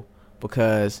trouble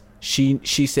because she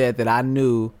said that I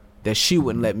knew that she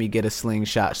wouldn't let me get a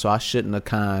slingshot, so I shouldn't have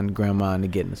conned grandma into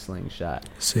getting a slingshot.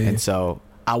 See? And so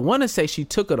I want to say she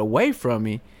took it away from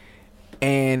me,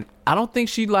 and I don't think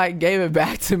she gave it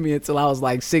back to me until I was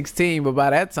like 16. But by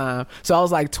that time, so I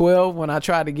was like 12 when I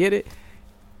tried to get it,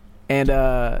 and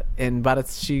I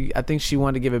think she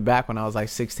wanted to give it back when I was like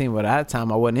 16. But at that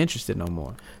time, I wasn't interested no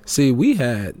more. See, we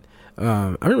had,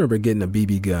 I remember getting a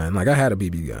BB gun. Like I had a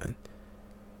BB gun,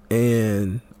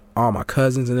 and all my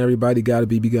cousins and everybody got a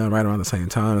BB gun right around the same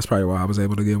time. That's probably why I was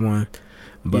able to get one.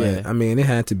 But it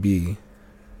had to be,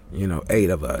 8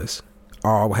 of us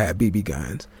all had BB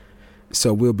guns.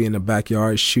 So we'll be in the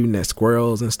backyard shooting at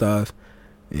squirrels and stuff,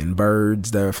 and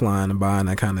birds that are flying by and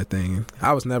that kind of thing.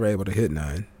 I was never able to hit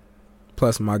none.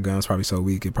 Plus, my gun's probably so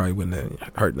weak it probably wouldn't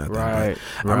have hurt nothing. Right.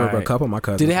 I remember a couple of my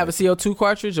cousins. Did it have a CO2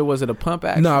 cartridge, or was it a pump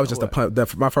action? No, it was just a pump.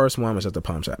 My first one was just a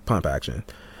pump action.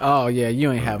 Oh yeah,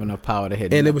 you ain't have enough power to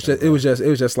hit. And it was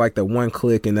just like the one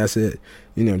click, and that's it.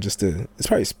 It's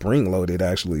probably spring loaded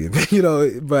actually.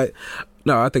 But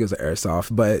no, I think it's an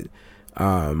airsoft. But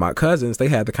my cousins, they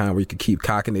had the kind where you could keep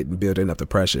cocking it and building up the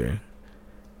pressure.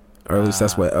 Or at least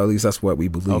that's what we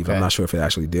believe. Okay. I'm not sure if it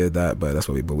actually did that, but that's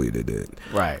what we believed it did.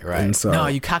 Right. And so, no,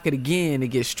 you cock it again, it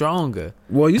gets stronger.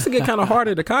 Well, it used to get kind of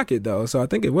harder to cock it though, so I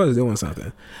think it was doing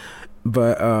something.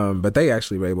 But they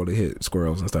actually were able to hit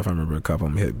squirrels and stuff. I remember a couple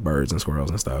of them hit birds and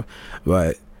squirrels and stuff.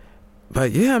 But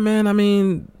yeah, man. I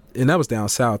mean, and that was down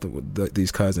south with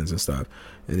these cousins and stuff,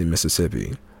 and in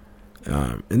Mississippi.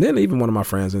 And then even one of my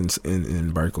friends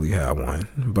in Berkeley had one,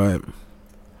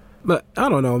 But I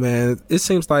don't know, man. It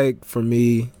seems like for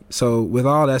me, so with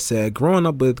all that said, growing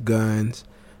up with guns,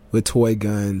 with toy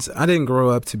guns, I didn't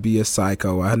grow up to be a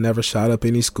psycho. I never shot up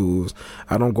any schools.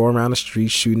 I don't go around the street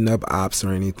shooting up ops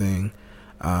or anything.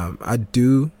 I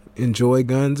do enjoy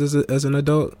guns as an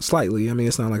adult, slightly. I mean,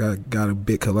 it's not like I got a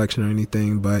big collection or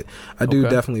anything, but I do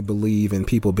definitely believe in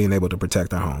people being able to protect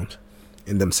their homes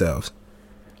and themselves.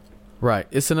 Right.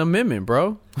 It's an amendment,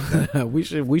 bro. we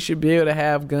should be able to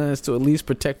have guns to at least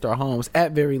protect our homes,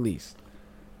 at very least.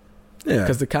 Yeah.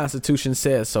 Because the Constitution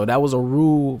says so. That was a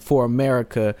rule for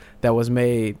America that was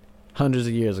made hundreds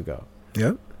of years ago.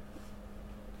 Yep.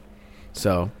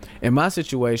 So, in my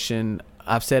situation,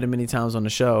 I've said it many times on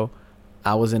the show,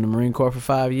 I was in the Marine Corps for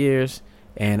 5 years,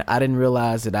 and I didn't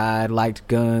realize that I liked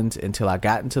guns until I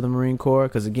got into the Marine Corps,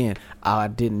 because again, I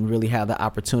didn't really have the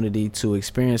opportunity to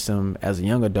experience them as a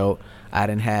young adult. I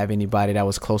didn't have anybody that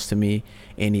was close to me,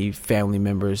 any family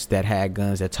members that had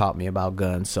guns that taught me about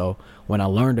guns. So when I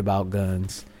learned about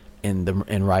guns in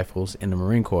rifles in the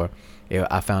Marine Corps,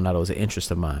 I found out it was an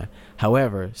interest of mine.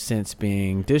 However, since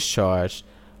being discharged,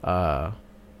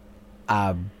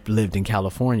 I lived in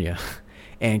California.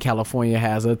 And California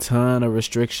has a ton of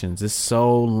restrictions. It's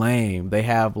so lame. They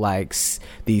have like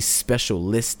these special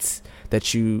lists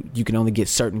that you can only get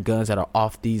certain guns that are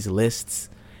off these lists.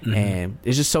 Mm-hmm. And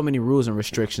there's just so many rules and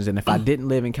restrictions. And if I didn't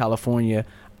live in California,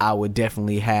 I would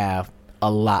definitely have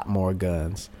a lot more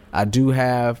guns. I do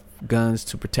have guns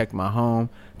to protect my home,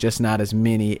 just not as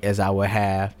many as I would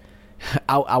have.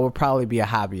 I would probably be a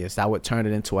hobbyist. I would turn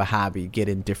it into a hobby,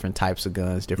 getting different types of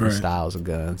guns, different styles of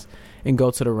guns, and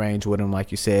go to the range with them, like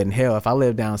you said. And hell, if I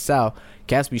live down south,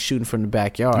 cats be shooting from the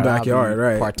backyard.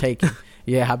 Right. Partaking.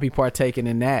 Yeah, I'll be partaking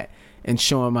in that and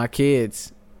showing my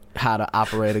kids how to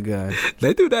operate a gun.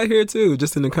 They do that here too,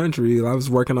 just in the country. I was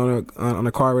working on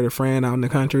a car with a friend out in the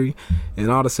country,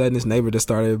 and all of a sudden this neighbor just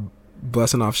started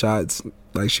busting off shots,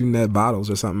 like shooting at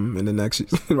bottles or something in the next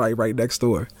right next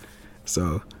door.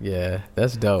 So yeah,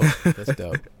 that's dope. That's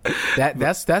dope.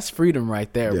 That's freedom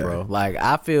right there, bro. Like,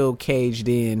 I feel caged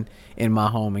in my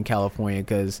home in California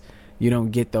because you don't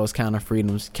get those kind of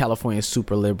freedoms. California is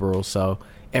super liberal, so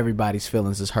everybody's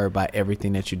feelings is hurt by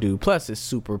everything that you do. Plus, it's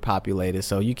super populated,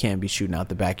 so you can't be shooting out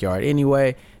the backyard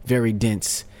anyway. Very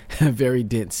dense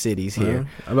cities here.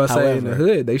 I'm about to say, in the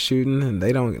hood they shooting and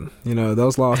they don't.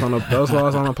 Those laws don't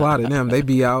apply to them. They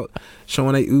be out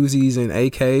showing their Uzis and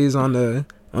AKs on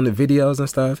the videos and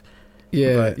stuff.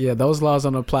 Yeah, those laws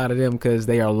don't apply to them because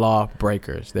they are law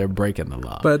breakers. They're breaking the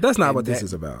law. But that's not what this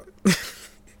is about.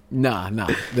 Nah.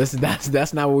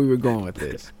 That's not where we were going with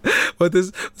this.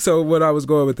 So what I was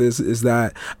going with this is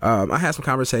that I had some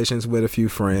conversations with a few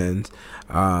friends.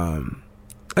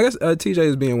 I guess TJ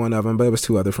is being one of them, but it was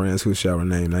two other friends who shall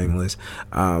remain nameless.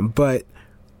 But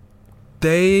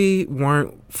they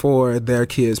weren't for their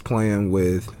kids playing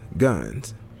with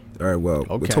guns,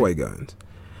 with toy guns.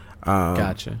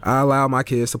 Gotcha. I allow my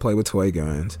kids to play with toy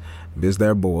guns because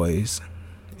they're boys,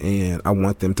 and I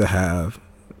want them to have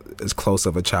as close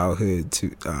of a childhood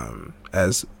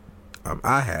as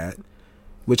I had,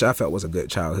 which I felt was a good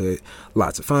childhood.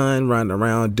 Lots of fun, running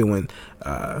around, doing,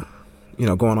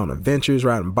 going on adventures,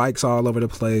 riding bikes all over the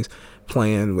place,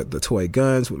 playing with the toy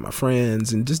guns with my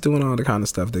friends, and just doing all the kind of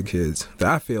stuff that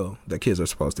I feel that kids are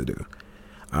supposed to do.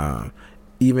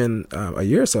 Even a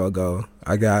year or so ago,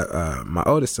 I got my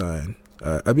oldest son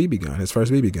a BB gun, his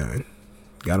first BB gun.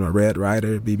 Got him a Red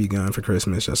Ryder BB gun for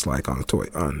Christmas, just like on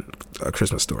A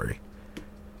Christmas Story.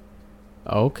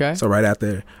 Okay. So right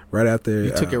after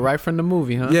you took it right from the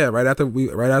movie, huh? Yeah, right after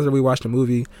we watched the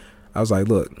movie, I was like,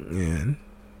 look, man,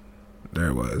 there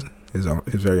it was, his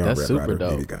very own Red Ryder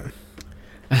BB gun.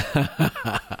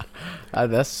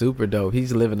 That's super dope.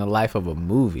 He's living the life of a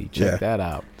movie. Check that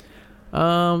out.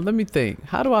 Let me think.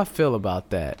 How do I feel about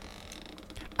that?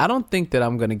 I don't think that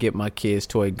I'm gonna get my kids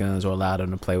toy guns or allow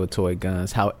them to play with toy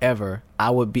guns. However,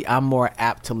 I'm more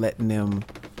apt to letting them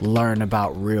learn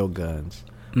about real guns.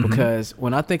 Mm-hmm. Because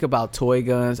when I think about toy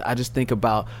guns, I just think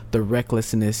about the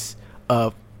recklessness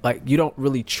of, like, you don't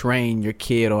really train your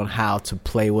kid on how to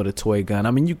play with a toy gun.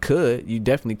 I mean, you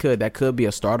definitely could. That could be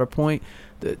a starter point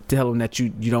to tell them that you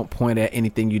don't point at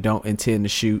anything you don't intend to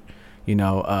shoot.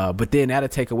 But then that'll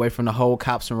take away from the whole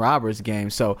cops and robbers game.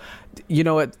 So, you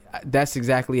know what? That's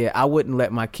exactly it. I wouldn't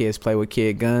let my kids play with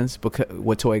toy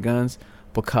guns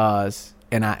because,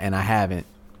 and I haven't.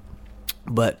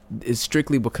 But it's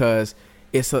strictly because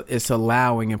it's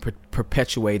allowing and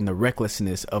perpetuating the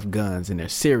recklessness of guns, and they're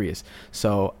serious.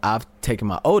 So I've taken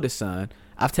my oldest son.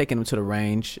 I've taken him to the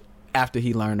range after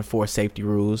he learned the 4 safety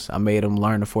rules. I made him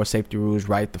learn the 4 safety rules,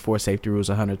 write the 4 safety rules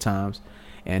 100 times.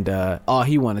 And all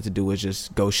he wanted to do was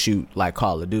just go shoot like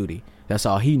Call of Duty. That's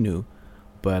all he knew.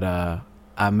 But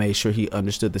I made sure he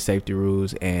understood the safety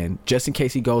rules. And just in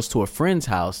case he goes to a friend's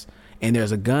house and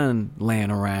there's a gun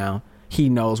laying around, he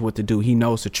knows what to do. He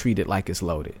knows to treat it like it's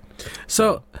loaded.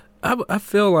 So I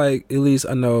feel like, at least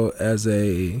I know as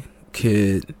a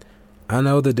kid, I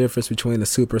know the difference between a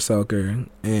Super Soaker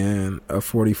and a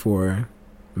 44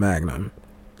 Magnum.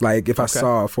 Like, if I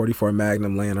saw a 44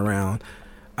 Magnum laying around,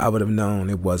 I would have known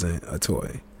it wasn't a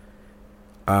toy.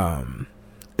 And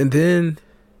then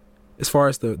as far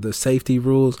as the safety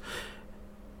rules,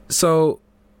 so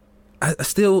I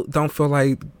still don't feel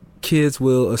like kids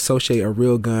will associate a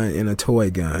real gun and a toy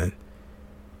gun.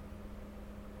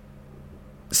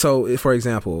 So, for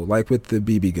example, like with the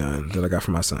BB gun that I got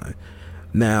for my son.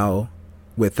 Now,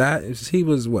 with that, he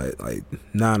was like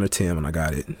 9 or 10 when I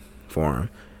got it for him.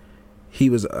 He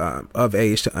was of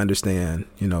age to understand,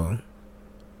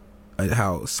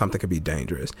 how something could be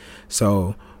dangerous.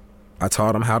 So I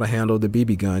taught him how to handle the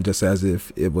BB gun just as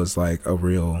if it was like a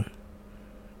real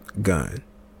gun,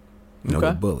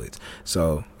 with bullets.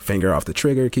 So finger off the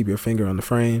trigger, keep your finger on the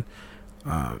frame.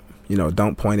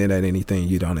 Don't point it at anything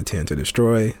you don't intend to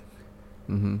destroy.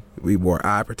 Mm-hmm. We wore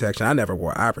eye protection. I never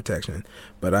wore eye protection,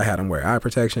 but I had them wear eye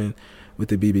protection with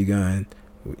the BB gun.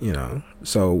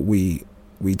 So we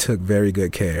took very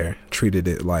good care, treated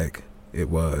it like it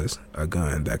was a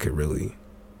gun that could really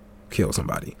kill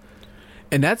somebody.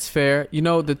 And that's fair.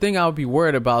 The thing I would be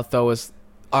worried about though is,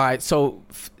 all right, so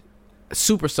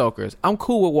super soakers. I'm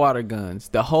cool with water guns.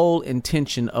 The whole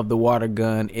intention of the water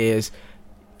gun is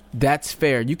that's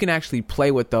fair. You can actually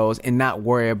play with those and not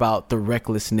worry about the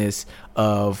recklessness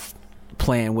of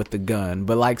playing with the gun.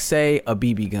 But like say a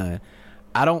BB gun,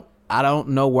 I don't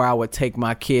know where I would take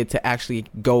my kid to actually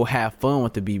go have fun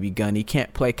with the BB gun. He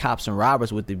can't play cops and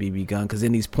robbers with the BB gun because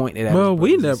then he's pointing it at his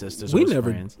brothers and sisters or his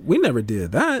friends. We never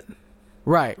did that.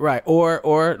 Right.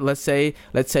 Or let's say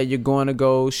you're going to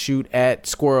go shoot at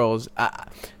squirrels.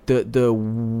 The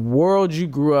world you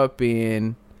grew up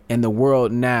in and the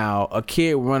world now, a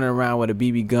kid running around with a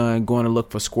BB gun going to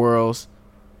look for squirrels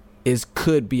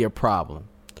could be a problem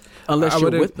unless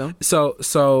you're with them. So.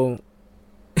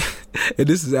 And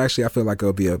this is actually, I feel like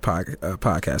it'll be a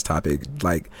podcast topic.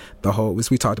 Like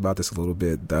we talked about this a little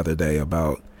bit the other day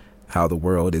about how the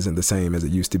world isn't the same as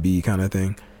it used to be, kind of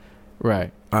thing.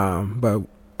 Right. But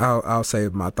I'll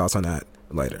save my thoughts on that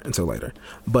until later.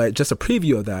 But just a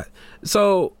preview of that.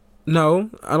 So no,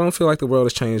 I don't feel like the world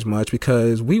has changed much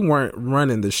because we weren't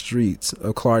running the streets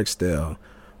of Clarksdale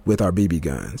with our BB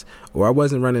guns, or I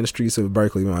wasn't running the streets of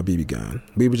Berkeley with my BB gun.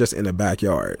 We were just in the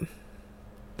backyard.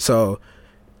 So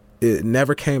it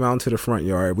never came out into the front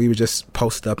yard. We would just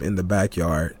post up in the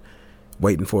backyard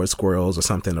waiting for squirrels or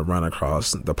something to run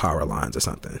across the power lines or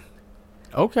something.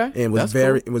 Okay. And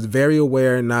it was very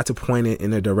aware not to point it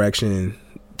in a direction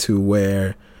to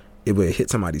where it would hit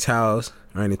somebody's house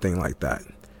or anything like that.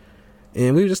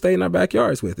 And we would just stay in our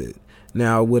backyards with it.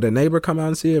 Now, would a neighbor come out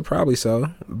and see it? Probably so.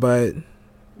 But,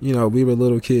 we were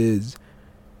little kids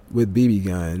with BB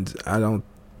guns. I don't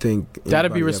think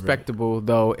that'd be respectable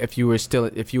though. If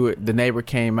the neighbor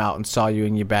came out and saw you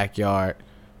in your backyard,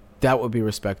 that would be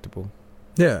respectable.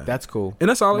 Yeah, that's cool. And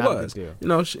that's all it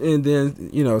was. And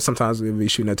then sometimes we'd be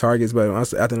shooting at targets, but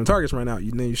after the targets run out,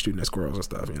 then you're shooting at squirrels and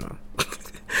stuff,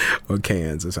 or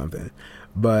cans or something.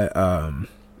 But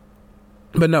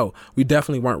no, we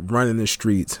definitely weren't running the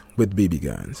streets with BB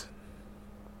guns.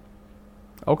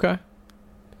 Okay.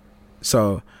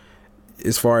 So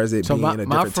as far as it being a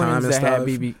different time and stuff,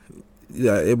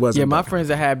 it wasn't. Yeah, my friends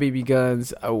that had BB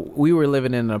guns, we were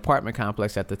living in an apartment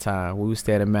complex at the time. We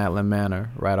stayed in Madeline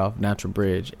Manor, right off Natural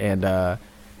Bridge, and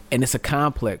it's a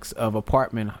complex of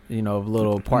apartment, of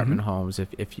little apartment homes,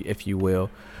 if you will.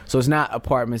 So it's not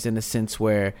apartments in the sense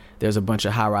where there's a bunch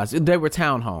of high rises. They were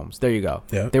townhomes. There you go.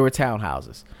 Yeah. They were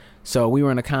townhouses. So we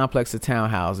were in a complex of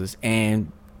townhouses,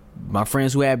 and my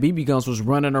friends who had BB guns was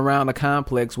running around the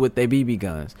complex with their BB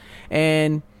guns.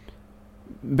 And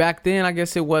back then, I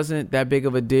guess it wasn't that big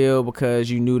of a deal because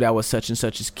you knew that was such and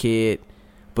such's kid.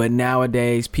 But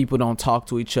nowadays, people don't talk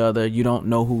to each other. You don't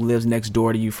know who lives next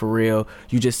door to you for real.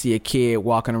 You just see a kid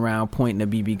walking around pointing a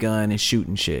BB gun and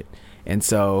shooting shit. And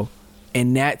so,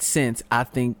 in that sense, I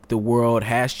think the world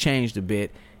has changed a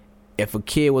bit. If a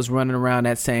kid was running around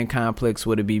that same complex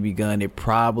with a BB gun, it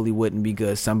probably wouldn't be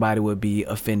good. Somebody would be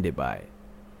offended by it.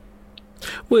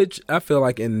 Which I feel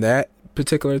like in that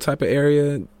particular type of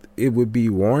area, it would be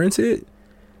warranted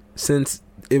since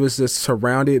it was just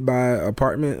surrounded by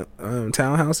apartment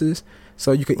townhouses.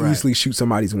 So you could easily shoot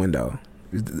somebody's window.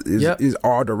 It's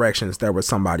all directions that was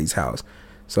somebody's house.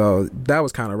 So that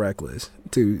was kind of reckless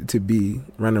to be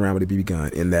running around with a BB gun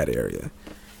in that area.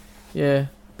 Yeah.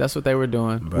 That's what they were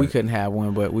doing. But we couldn't have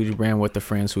one, but we ran with the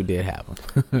friends who did have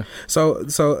them. So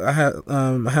I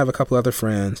have a couple other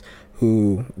friends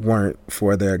who weren't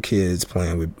for their kids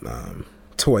playing with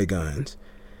toy guns,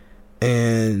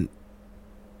 and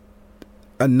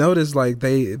I noticed like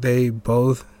they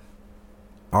both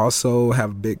also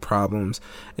have big problems,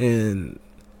 and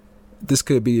this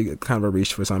could be kind of a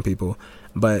reach for some people,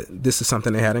 but this is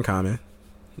something they had in common.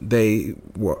 They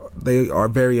are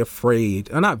very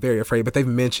afraid, not very afraid, but they've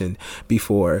mentioned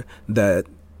before that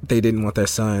they didn't want their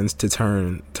sons to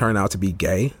turn out to be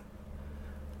gay,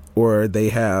 or they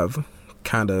have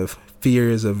kind of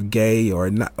fears of gay or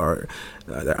not, or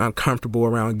they're uncomfortable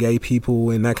around gay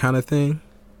people and that kind of thing.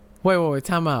 Wait,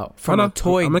 time out. From a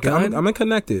toy gun? I'm gonna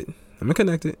connect it.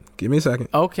 Give me a second.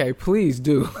 Okay, please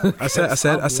do. I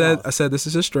said this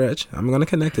is a stretch. I'm going to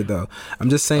connect it though. I'm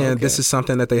just saying this is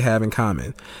something that they have in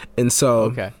common. And so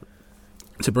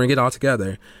to bring it all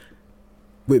together,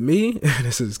 with me,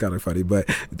 this is kind of funny, but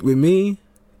with me,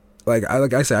 like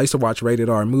I said, I used to watch rated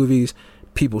R movies,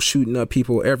 people shooting up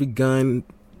people, every gun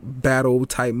battle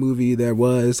type movie there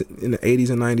was in the 80s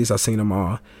and 90s. I've seen them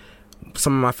all.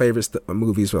 Some of my favorite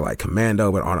movies were like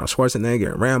Commando with Arnold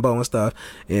Schwarzenegger and Rambo and stuff.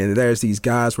 And there's these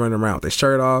guys running around with their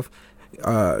shirt off,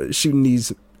 shooting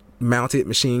these mounted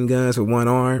machine guns with one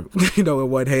arm, with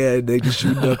one hand. They just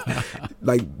shooting up,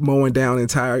 like mowing down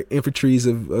entire infantries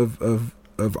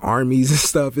of armies and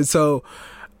stuff. And so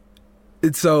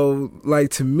like,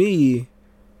 to me,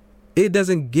 it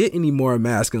doesn't get any more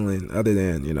masculine other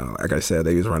than, like I said,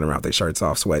 they was running around with their shirts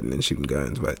off, sweating and shooting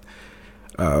guns. But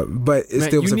it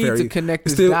still was a very,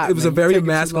 it was a very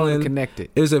masculine,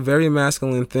 it was a very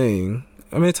masculine thing.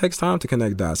 I mean, it takes time to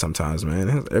connect dots sometimes,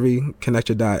 man. Every connect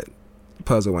your dot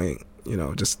puzzle ain't,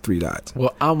 just 3 dots.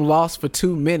 Well, I'm lost for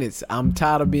 2 minutes. I'm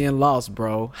tired of being lost,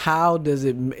 bro. How does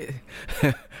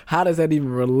that even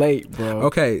relate, bro?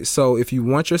 Okay, so if you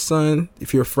want your son,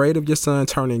 if you're afraid of your son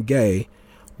turning gay,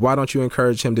 why don't you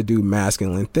encourage him to do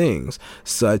masculine things,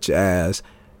 such as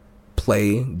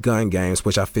play gun games,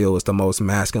 which I feel is the most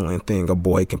masculine thing a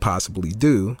boy can possibly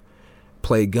do.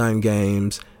 Play gun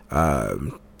games,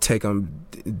 take them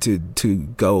to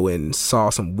go and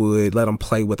saw some wood, let them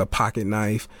play with a pocket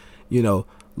knife,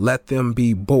 let them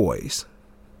be boys.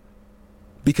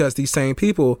 Because these same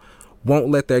people won't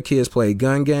let their kids play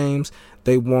gun games.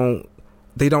 They don't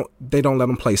let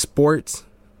them play sports.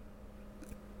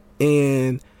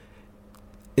 And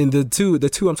the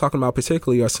two I'm talking about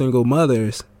particularly are single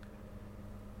mothers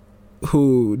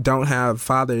who don't have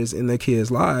fathers in their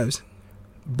kids' lives,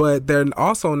 but they're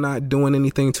also not doing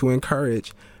anything to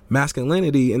encourage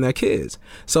masculinity in their kids.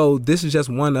 So this is just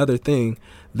one other thing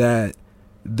that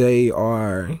they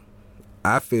are,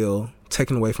 I feel,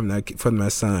 taking away from their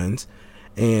sons.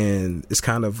 And it's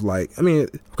kind of like, I mean,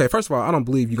 okay, first of all, I don't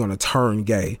believe you're going to turn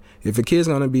gay. If a kid's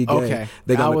going to be gay, okay,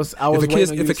 they're going to, if a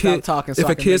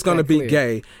kid's going to be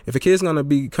gay, if a kid's going to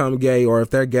become gay, or if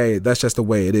they're gay, that's just the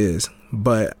way it is.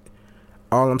 But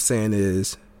all I'm saying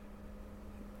is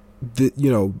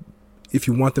that, if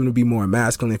you want them to be more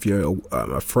masculine, if you're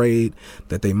afraid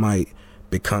that they might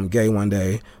become gay one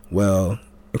day, well,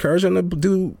 encourage them to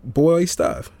do boy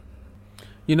stuff.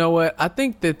 You know what? I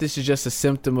think that this is just a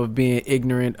symptom of being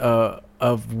ignorant of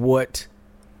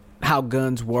how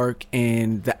guns work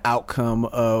and the outcome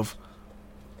of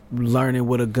learning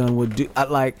what a gun would do.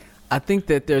 I think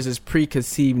that there's this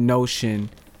preconceived notion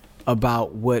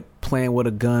about what playing with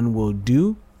a gun will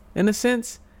do, in a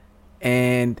sense,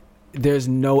 and there's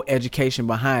no education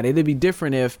behind it. It'd be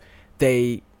different if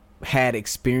they had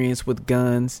experience with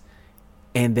guns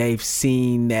and they've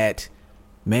seen that,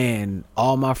 man,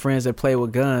 all my friends that play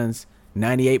with guns,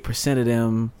 98% of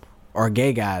them are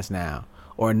gay guys now,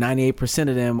 or 98%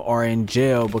 of them are in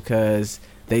jail because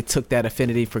they took that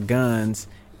affinity for guns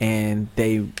and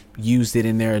they used it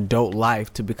in their adult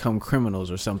life to become criminals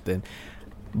or something.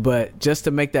 But just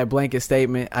to make that blanket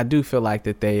statement, I do feel like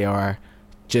that they are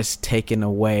just taking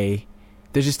away,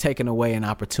 they're just taking away an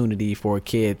opportunity for a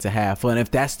kid to have fun,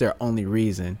 if that's their only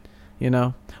reason,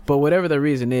 But whatever the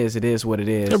reason is, it is what it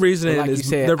is. The reason like is, you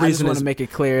said, I just want to make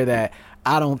it clear that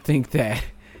I don't think that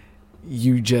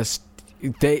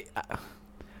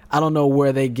I don't know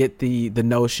where they get the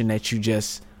notion that you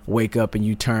just wake up and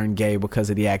you turn gay because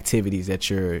of the activities that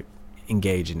you're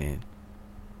engaging in.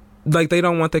 Like, they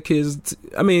don't want their kids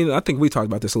I think we talked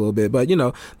about this a little bit, but they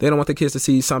don't want the kids to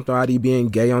see somebody being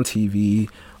gay on TV,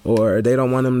 or they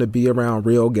don't want them to be around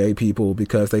real gay people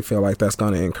because they feel like that's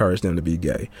going to encourage them to be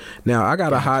gay. Now, I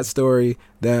got a hot story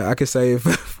that I could save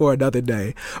for another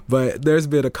day, but there's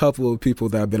been a couple of people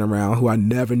that I've been around who I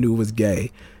never knew was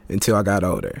gay until I got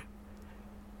older.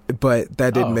 But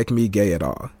that didn't make me gay at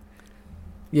all.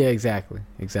 Yeah, exactly.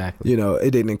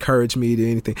 It didn't encourage me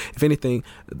to anything. If anything,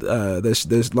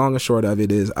 the long and short of it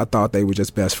is, I thought they were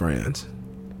just best friends,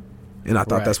 and I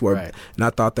thought and I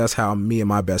thought that's how me and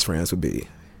my best friends would be.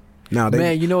 Now,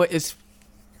 man,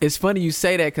 it's funny you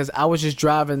say that, because I was just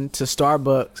driving to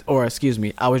Starbucks, or excuse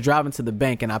me, I was driving to the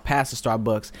bank and I passed the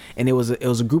Starbucks, and it was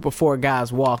a group of 4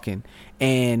 guys walking,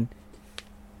 and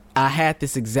I had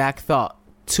this exact thought.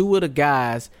 2 of the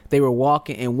guys, they were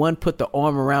walking, and one put the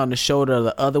arm around the shoulder of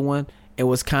the other one and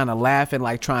was kind of laughing,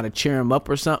 like trying to cheer him up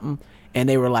or something. And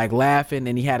they were like laughing,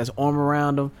 and he had his arm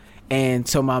around him. And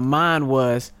so my mind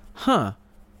was, are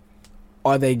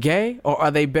they gay or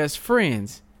are they best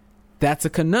friends? That's a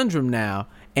conundrum now.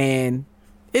 And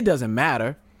it doesn't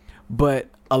matter. But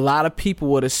a lot of people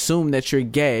would assume that you're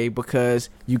gay because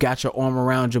you got your arm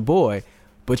around your boy.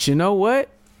 But you know what?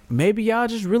 Maybe y'all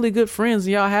just really good friends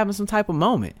and y'all having some type of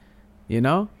moment,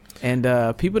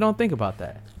 and people don't think about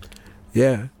that.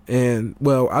 Yeah. And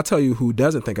well, I'll tell you who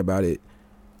doesn't think about it.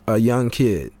 A young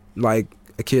kid, like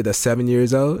a kid that's 7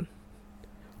 years old.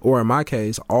 or in my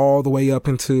case, all the way up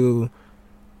into,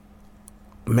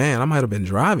 man, I might have been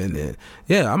driving then.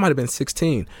 Yeah, I might have been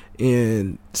 16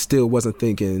 and still wasn't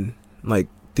thinking like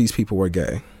these people were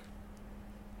gay.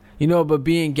 You know, but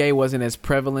being gay wasn't as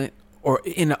prevalent, or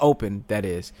in the open, that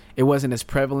is. It wasn't as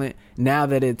prevalent. Now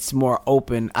that it's more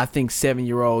open, I think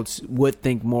 7-year-olds would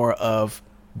think more of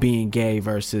being gay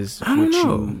versus what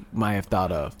you might have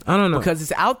thought of. I don't know. Because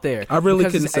it's out there. I really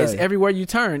couldn't say. It's everywhere you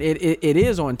turn. It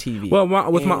is on TV. Well,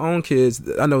 with my own kids,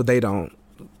 I know they don't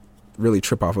really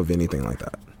trip off of anything like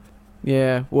that.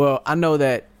 Yeah. Well, I know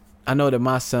that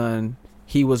my son,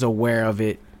 he was aware of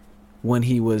it when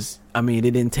he was, it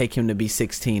didn't take him to be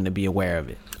 16 to be aware of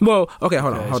it. Well, okay,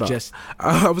 hold on.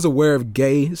 I was aware of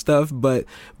gay stuff, but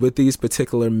with these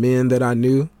particular men that I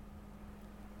knew,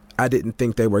 I didn't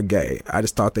think they were gay. I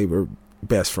just thought they were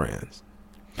best friends.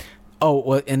 Oh,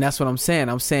 well, and that's what I'm saying.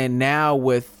 I'm saying now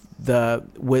with the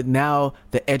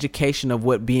education of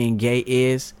what being gay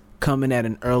is coming at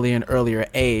an earlier and earlier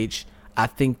age, I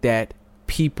think that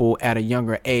people at a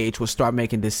younger age will start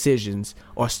making decisions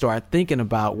or start thinking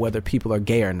about whether people are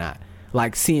gay or not.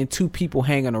 Like seeing two people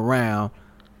hanging around,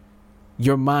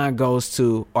 your mind goes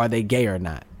to, are they gay or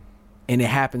not? And it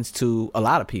happens to a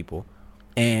lot of people.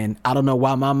 And I don't know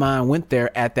why my mind went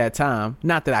there at that time.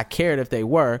 Not that I cared if they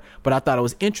were, but I thought it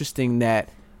was interesting that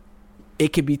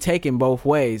it could be taken both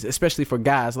ways, especially for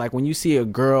guys. Like when you see a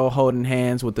girl holding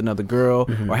hands with another girl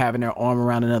or having their arm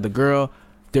around another girl,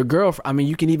 their girlfriend,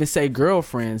 you can even say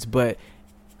girlfriends, but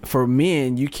for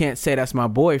men, you can't say that's my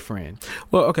boyfriend.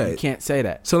 Well, okay. You can't say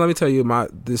that. So let me tell you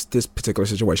this particular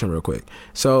situation real quick.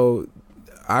 So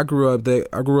I grew up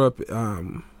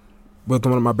with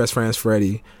one of my best friends,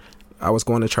 Freddie. I was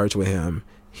going to church with him.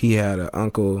 He had an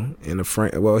uncle and a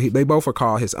friend. Well, they both were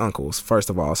called his uncles, first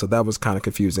of all. So that was kind of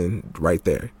confusing right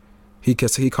there. He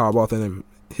called both of them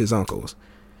his uncles.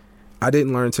 I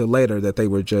didn't learn till later that they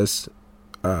were just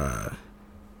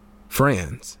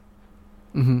friends.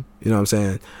 Mm-hmm. You know what I'm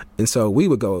saying? And so we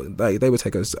would go, like, they would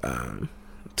take us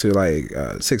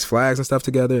to Six Flags and stuff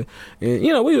together. And,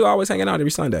 we were always hanging out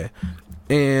every Sunday.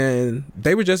 And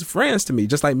they were just friends to me,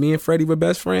 just like me and Freddie were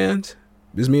best friends.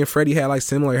 Because me and Freddie had like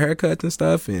similar haircuts and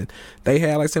stuff, and they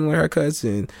had like similar haircuts,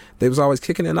 and they was always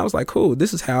kicking it. And I was like, cool,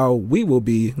 this is how we will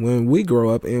be when we grow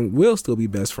up, and we'll still be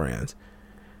best friends.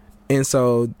 And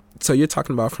so you're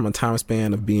talking about from a time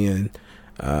span of being,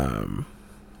 from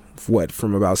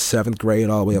about 7th grade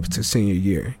all the way up to senior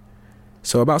year.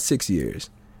 So about 6 years.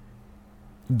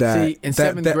 In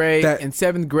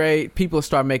seventh grade, people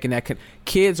start making that.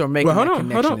 Kids are making that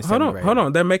connection in 7th grade. Hold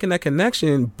on. They're making that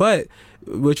connection, but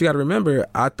what you got to remember,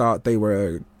 I thought they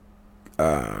were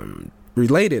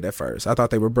related at first. I thought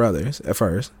they were brothers at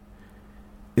first,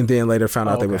 and then later found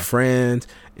out they were friends,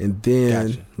 and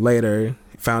then later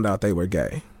found out they were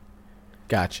gay.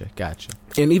 Gotcha.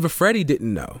 And even Freddie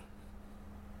didn't know.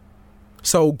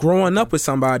 So growing up with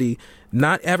somebody,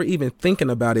 not ever even thinking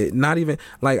about it, not even,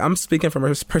 like, I'm speaking from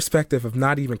a perspective of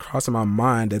not even crossing my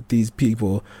mind that these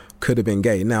people could have been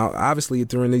gay. Now, obviously,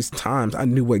 during these times, I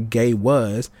knew what gay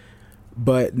was,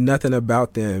 but nothing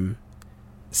about them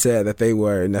said that they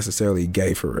were necessarily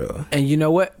gay for real. And you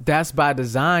know what? That's by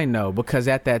design, though, because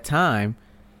at that time,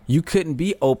 you couldn't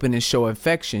be open and show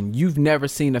affection. You've never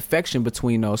seen affection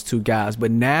between those two guys. But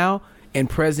now, in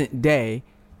present day,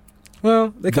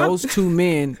 well, those two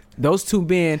men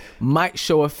might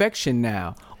show affection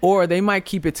now, or they might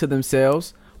keep it to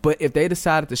themselves. But if they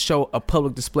decided to show a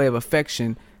public display of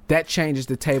affection, that changes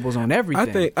the tables on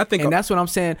everything. I think, and that's what I'm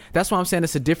saying. That's why I'm saying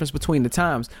it's a difference between the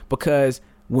times. Because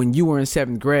when you were in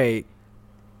 7th grade,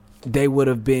 they would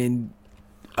have been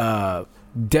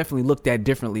definitely looked at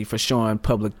differently for showing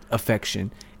public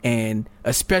affection, and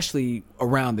especially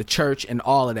around the church and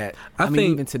all of that. I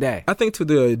mean, even today, I think to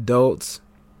the adults,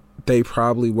 they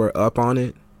probably were up on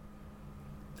it.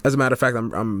 As a matter of fact,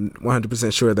 I'm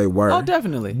 100% sure they were. Oh,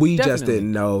 definitely. We just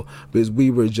didn't know because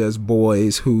we were just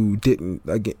boys who didn't.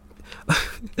 Again,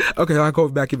 okay, I'll go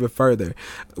back even further.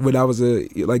 When I was in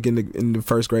the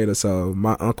 1st grade or so,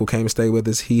 my uncle came to stay with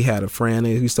us. He had a friend,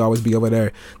 and he used to always be over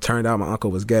there. Turned out my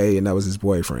uncle was gay, and that was his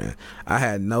boyfriend. I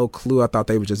had no clue. I thought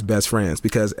they were just best friends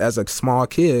because as a small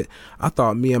kid, I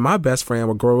thought me and my best friend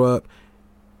would grow up.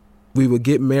 We would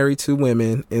get married to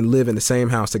women and live in the same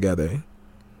house together.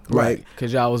 Right,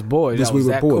 because y'all was boys. Because we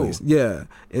were boys, cool. Yeah.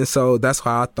 And so that's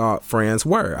how I thought friends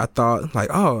were. I thought like,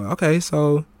 oh, okay,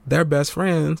 so they're best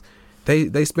friends.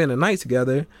 They spend a night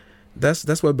together.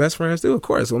 That's what best friends do, of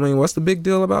course. I mean, what's the big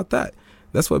deal about that?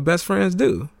 That's what best friends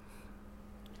do.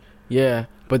 Yeah,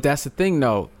 but that's the thing,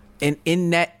 though. And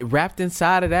in that, wrapped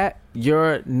inside of that,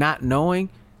 you're not knowing,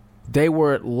 they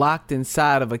were locked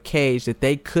inside of a cage that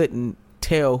they couldn't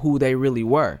tell who they really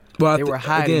were. Well, they were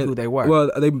hiding who they were.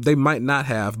 Well, they might not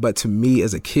have, but to me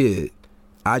as a kid,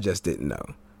 I just didn't know.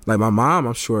 Like my mom,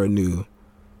 I'm sure knew,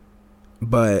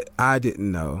 but I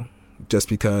didn't know just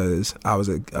because I was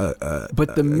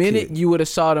But the minute kid. you would have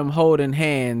saw them holding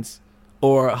hands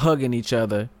or hugging each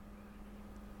other,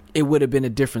 it would have been a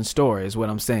different story, is what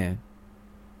I'm saying.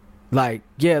 Like,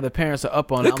 yeah, the parents are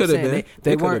up on it. I'm saying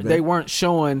they weren't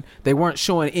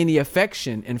showing any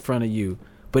affection in front of you.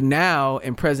 But now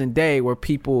in present day, where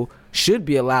people should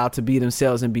be allowed to be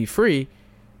themselves and be free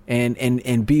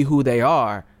and be who they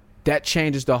are, that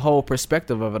changes the whole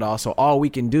perspective of it all. So all we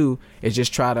can do is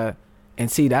just try to,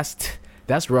 and see, that's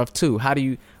rough too. How do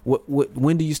you,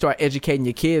 when do you start educating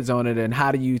your kids on it, and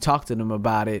how do you talk to them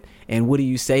about it, and what do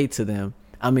you say to them?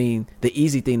 I mean, the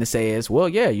easy thing to say is, well,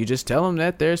 yeah, you just tell them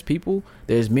that there's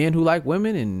men who like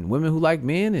women and women who like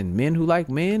men and men who like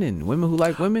men and women who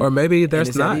like women. Or maybe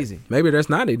there's not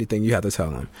anything you have to tell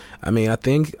them. I mean, I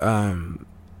think,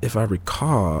 if I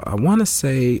recall, I want to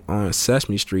say on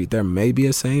Sesame Street, there may be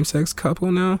a same-sex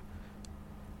couple now.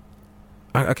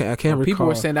 I can't recall. People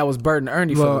were saying that was Bert and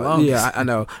Ernie for the longest. Yeah, I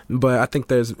know, but I think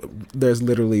there's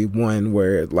literally one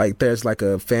where like there's like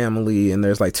a family and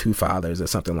there's like two fathers or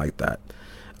something like that.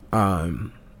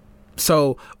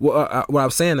 So what I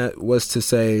was saying was to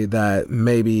say that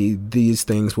maybe these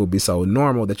things will be so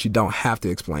normal that you don't have to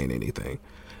explain anything.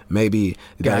 Maybe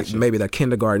that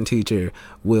kindergarten teacher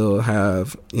will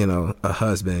have, a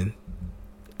husband,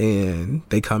 and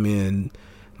they come in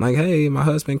like, hey, my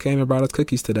husband came and brought us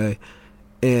cookies today.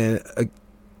 And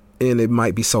it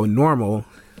might be so normal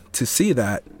to see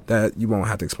that you won't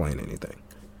have to explain anything.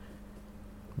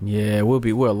 Yeah,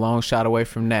 we're a long shot away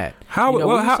from that. How are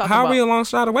we a long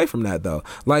shot away from that though?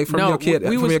 Like from your kid,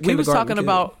 we was talking kid.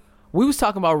 about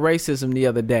racism the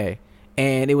other day,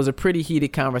 and it was a pretty heated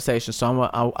conversation. So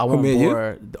I won't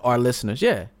bore our listeners.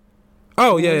 Yeah.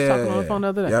 Oh we yeah, was talking on the phone the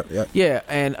other day. Yep. Yeah,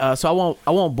 and so I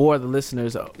won't bore the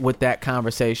listeners with that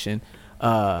conversation.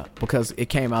 Because it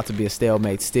came out to be a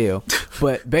stalemate still.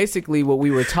 But basically what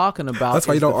we were talking about, that's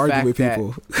why you don't argue with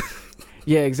people.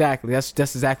 Yeah, exactly. That's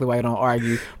exactly why you don't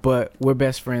argue. But we're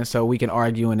best friends, so we can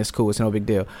argue and it's cool. It's no big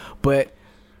deal. But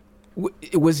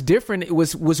it was different. It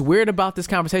was weird about this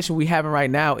conversation we having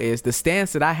right now is the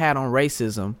stance that I had on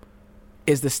racism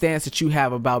is the stance that you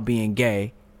have about being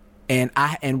gay, and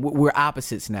we're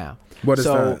opposites now. What is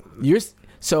that?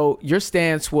 So your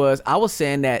stance was, I was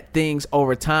saying that things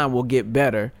over time will get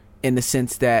better in the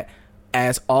sense that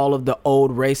as all of the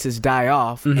old races die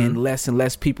off and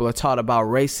less people are taught about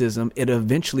racism, it'll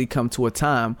eventually come to a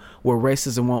time where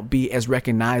racism won't be as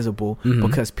recognizable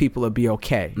because people will be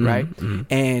okay, right?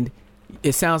 And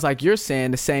it sounds like you're saying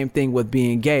the same thing with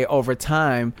being gay. Over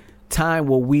time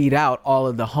will weed out all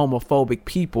of the homophobic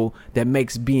people that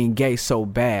makes being gay so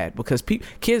bad, because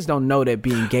kids don't know that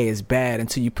being gay is bad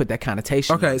until you put that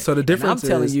connotation. Okay, so the difference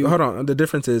is, hold on, the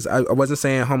difference is I wasn't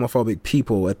saying homophobic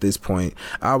people at this point.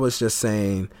 I was just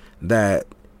saying that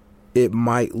it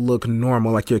might look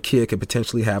normal, like your kid could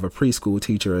potentially have a preschool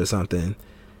teacher or something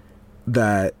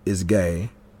that is gay,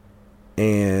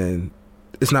 and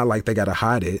it's not like they gotta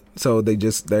hide it. So they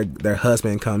just their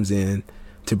husband comes in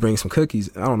to bring some cookies.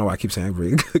 I don't know why I keep saying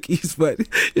bring cookies, but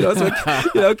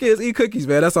kids eat cookies,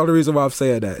 man. That's all the reason why I'm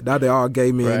saying that. Now they all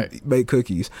gay men make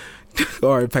cookies,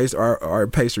 or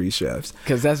pastry chefs.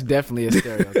 Because that's definitely a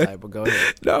stereotype. But go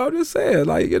ahead. No, I'm just saying,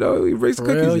 like, he brings For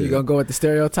cookies. Real? You gonna go with the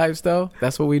stereotypes though?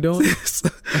 That's what we doing.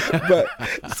 But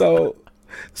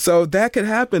so that could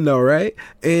happen though, right?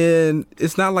 And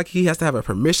it's not like he has to have a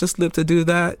permission slip to do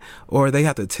that, or they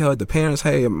have to tell the parents,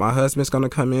 hey, my husband's going to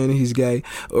come in, he's gay,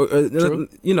 or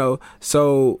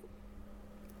so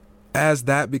as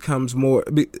that becomes more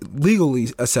legally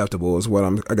acceptable is what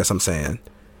I guess I'm saying.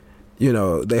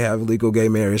 They have legal gay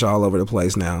marriage all over the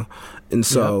place now. And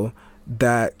so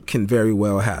that can very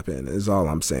well happen is all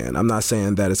I'm saying. I'm not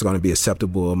saying that it's going to be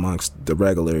acceptable amongst the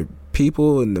regular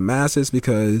people and the masses,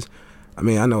 because I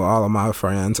mean, I know all of my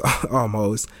friends,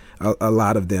 almost, a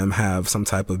lot of them have some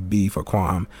type of beef or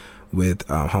qualm with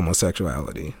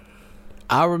homosexuality.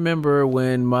 I remember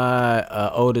when my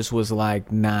oldest was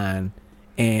like 9,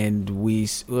 and we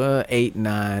 8,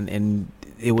 9, and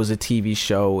it was a TV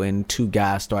show, and two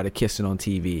guys started kissing on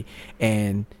TV,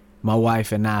 and my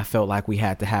wife and I felt like we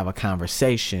had to have a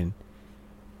conversation.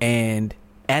 And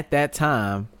at that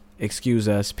time, excuse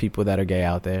us, people that are gay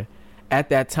out there, at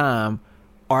that time,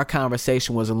 our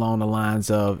conversation was along the lines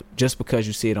of, just because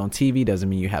you see it on TV doesn't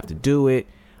mean you have to do it.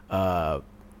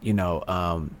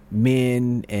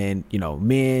 Men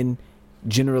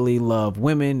generally love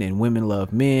women and women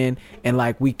love men. And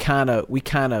like, we kind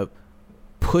of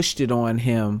pushed it on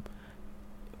him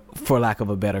for lack of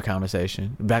a better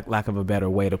conversation, lack of a better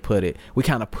way to put it. We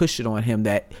kind of pushed it on him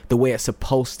that the way it's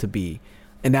supposed to be.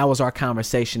 And that was our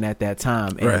conversation at that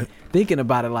time. And thinking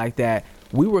about it like that,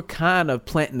 we were kind of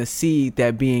planting the seed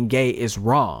that being gay is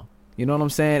wrong. You know what I'm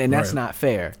saying? And that's not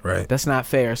fair. Right. That's not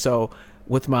fair. So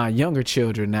with my younger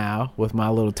children now, with my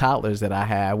little toddlers that I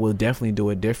have, we'll definitely do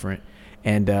it different.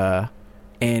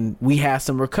 And we have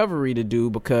some recovery to do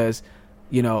because,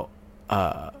 you know,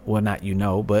 well, not, you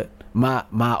know, but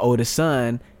my oldest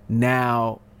son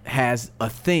now has a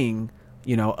thing,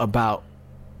 you know, about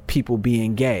people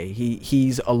being gay.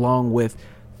 He's along with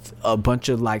a bunch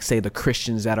of, like, say, the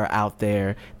Christians that are out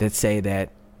there that say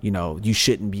that, you know, you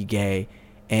shouldn't be gay.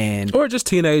 Or just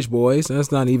teenage boys. That's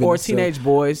not even. Or teenage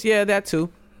boys. Yeah, that too.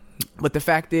 But the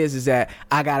fact is that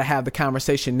I got to have the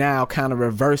conversation now, kind of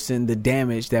reversing the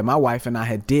damage that my wife and I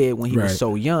had did when he was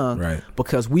so young,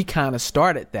 because we kind of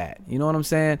started that. You know what I'm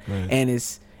saying? And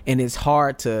it's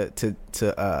hard to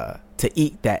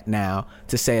eat that now,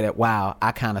 to say that, wow,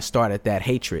 I kind of started that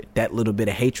hatred, that little bit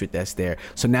of hatred that's there.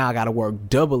 So now I got to work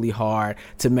doubly hard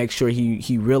to make sure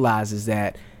he realizes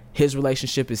that his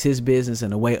relationship is his business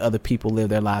and the way other people live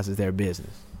their lives is their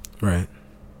business. Right.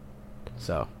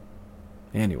 So,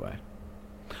 anyway.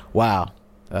 Wow.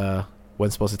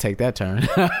 Wasn't supposed to take that turn.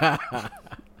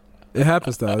 It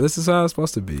happens, though. This is how it's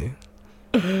supposed to be.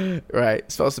 Right.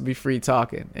 It's supposed to be free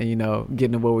talking and, you know,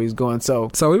 getting to where we was going. So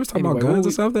we was talking about guns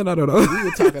or something? I don't know. We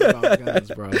were talking about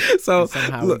guns, bro. So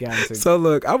somehow we got into. So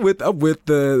look, I'm with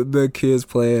the kids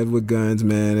playing with guns,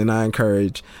 man, and I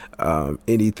encourage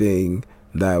anything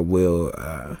that will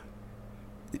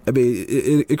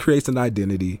it creates an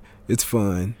identity. It's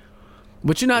fun.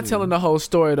 But you're not telling the whole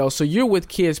story, though. So you're with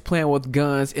kids playing with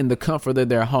guns in the comfort of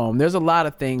their home. There's a lot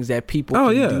of things that people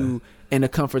can do in the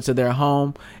comforts of their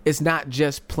home. It's not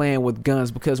just playing with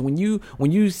guns, because when you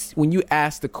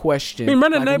ask the question, I mean,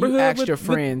 run the neighborhood, you ask your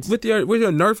friends with your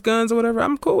Nerf guns or whatever,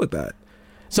 I'm cool with that.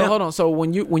 So hold on. So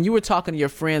when you were talking to your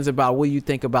friends about what you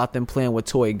think about them playing with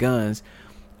toy guns,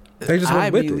 they just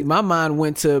went with it. My mind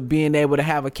went to being able to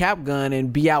have a cap gun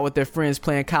and be out with their friends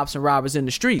playing cops and robbers in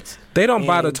the streets. They don't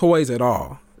buy the toys at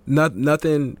all.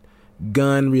 Nothing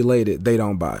gun related. They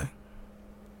don't buy.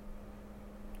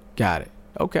 Got it.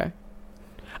 Okay.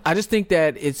 I just think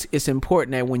that it's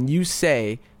important that when you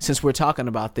say, since we're talking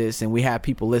about this and we have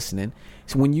people listening,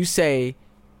 so when you say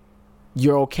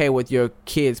you're okay with your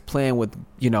kids playing with,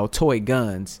 you know, toy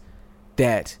guns,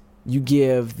 that you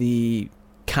give the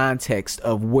context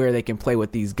of where they can play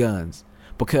with these guns,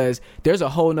 because there's a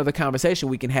whole nother conversation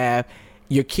we can have.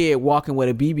 Your kid walking with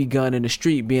a BB gun in the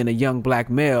street, being a young black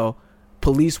male,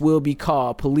 police will be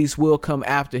called, police will come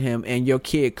after him, and your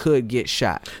kid could get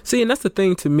shot. See, and that's the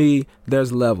thing, to me,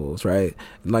 there's levels, right?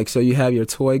 Like, so you have your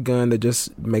toy gun that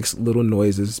just makes little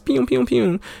noises, pew pew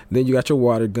pew. Then you got your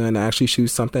water gun that actually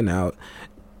shoots something out.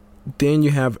 Then you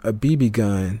have a BB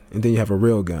gun, and then you have a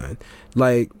real gun.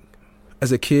 Like,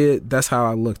 as a kid, that's how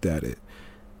I looked at it.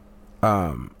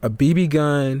 A BB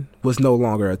gun was no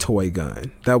longer a toy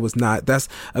gun. A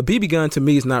BB gun to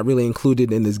me is not really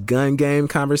included in this gun game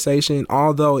conversation,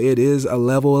 although it is a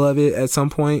level of it at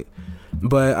some point.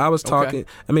 But I was talking,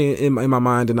 I mean, in my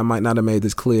mind, and I might not have made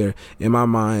this clear, in my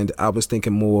mind, I was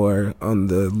thinking more on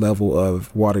the level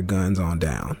of water guns on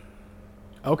down.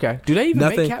 Okay. Do they even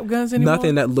make cap guns anymore?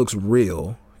 Nothing that looks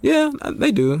real. Yeah,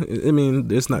 they do. I mean,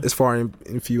 it's not as far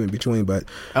and few in between, but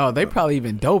they probably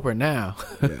even doper now.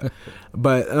 Yeah.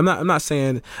 But I'm not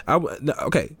saying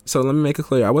okay. So let me make it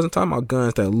clear. I wasn't talking about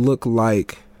guns that look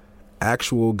like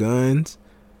actual guns.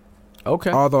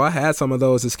 Okay. Although I had some of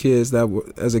those as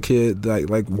a kid,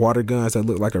 like water guns that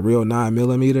looked like a real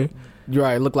 9mm. You're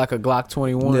right. It looked like a Glock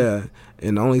 21. Yeah.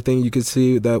 And the only thing you could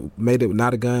see that made it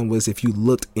not a gun was if you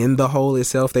looked in the hole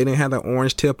itself. They didn't have that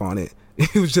orange tip on it.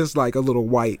 It was just like a little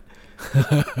white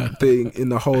thing in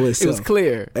the hole itself. It was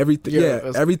clear.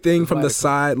 Everything from the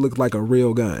side looked like a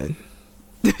real gun.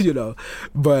 You know,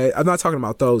 but I'm not talking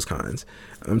about those kinds.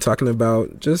 I'm talking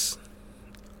about just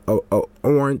a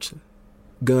orange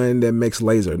gun that makes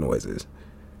laser noises.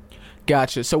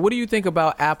 Gotcha. So what do you think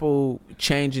about Apple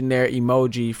changing their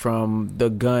emoji from the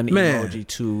gun emoji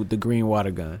to the green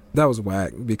water gun? That was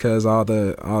whack, because all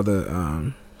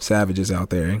the savages out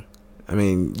there, I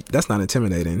mean, that's not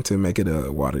intimidating to make it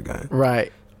a water gun.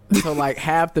 Right. So like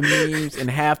half the memes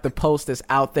and half the posts that's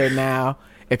out there now,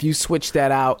 if you switch that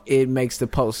out, it makes the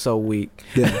post so weak.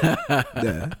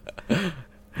 Yeah.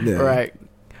 Right.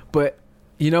 But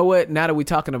you know what? Now that we're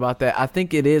talking about that, I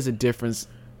think it is a difference.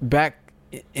 Back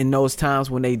in those times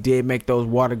when they did make those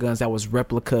water guns that was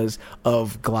replicas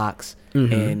of Glocks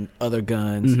and other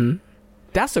guns,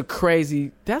 That's a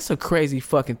crazy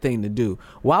fucking thing to do.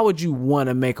 Why would you want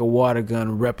to make a water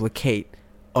gun replicate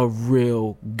a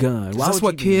real gun? Why That's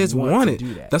what kids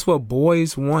wanted. That's what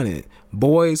boys wanted.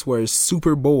 Boys were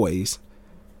super boys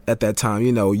at that time.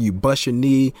 You know, you bust your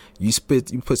knee, you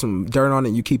put some dirt on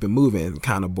it, you keep it moving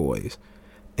kind of boys.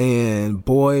 And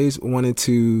boys wanted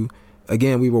to,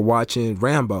 again, we were watching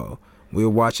Rambo. We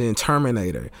were watching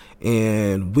Terminator.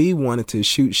 And we wanted to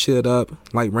shoot shit up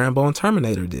like Rambo and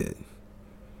Terminator did.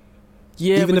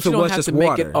 Yeah, even but if you it don't was have just to make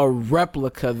water. it a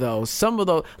replica, though. Some of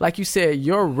those, like you said,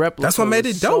 your replica. That's what made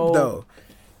it dope, though.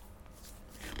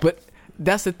 But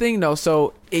that's the thing, though.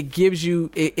 So it gives you,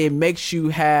 it makes you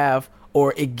have,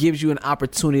 or it gives you an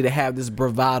opportunity to have this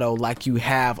bravado, like you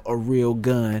have a real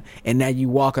gun, and now you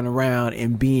walking around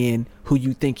and being who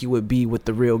you think you would be with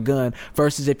the real gun.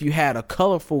 Versus if you had a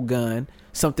colorful gun,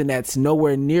 something that's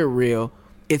nowhere near real,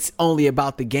 it's only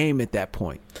about the game at that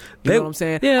point. You know what I'm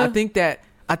saying? Yeah.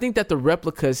 I think that the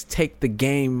replicas take the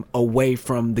game away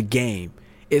from the game.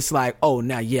 It's like, oh,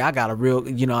 now, yeah, I got a real,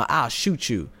 you know, I'll shoot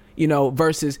you, you know,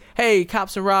 versus, hey,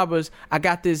 cops and robbers, I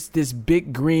got this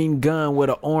big green gun with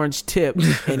an orange tip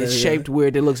and it's shaped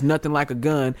weird. It looks nothing like a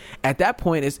gun. At that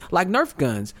point, it's like Nerf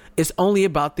guns. It's only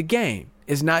about the game.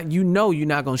 It's not, you know, you're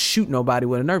not going to shoot nobody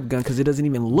with a Nerf gun because it doesn't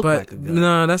even look like a gun.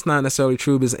 No, that's not necessarily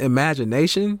true because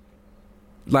imagination,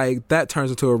 like, that turns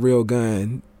into a real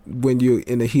gun when you're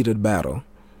in the heat of the battle.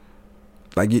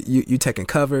 Like you taking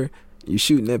cover, you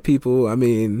shooting at people. I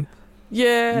mean,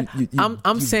 yeah.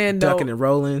 I'm saying ducking though, and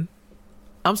rolling.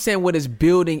 I'm saying what is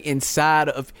building inside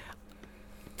of.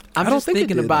 I'm just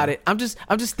thinking about it. I'm just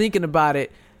thinking about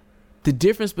it. The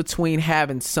difference between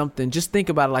having something. Just think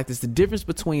about it like this: the difference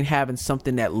between having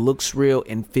something that looks real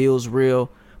and feels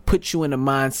real, puts you in the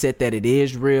mindset that it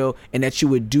is real and that you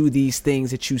would do these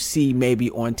things that you see maybe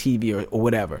on TV or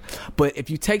whatever. But if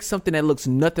you take something that looks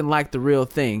nothing like the real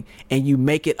thing and you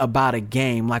make it about a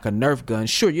game like a Nerf gun,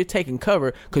 sure, you're taking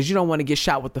cover because you don't want to get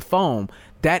shot with the foam.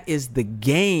 That is the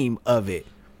game of it.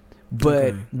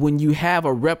 But when you have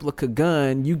a replica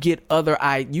gun, you could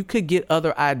get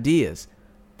other ideas.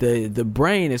 The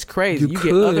brain is crazy. You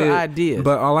get other ideas.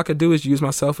 But all I could do is use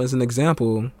myself as an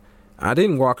example. I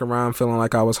didn't walk around feeling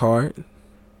like I was hard.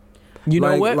 You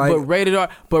know what?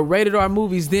 But rated R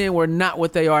movies then were not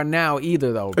what they are now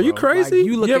either, though. Bro. Are you crazy?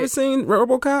 Like, you ever seen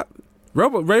RoboCop?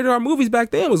 Rated R movies back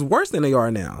then was worse than they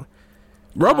are now.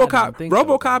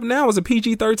 RoboCop now is a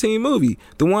PG-13 movie.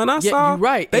 The one I saw, you're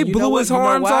right. They blew his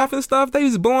arms off and stuff. They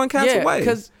was blowing cats away.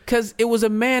 Because it was a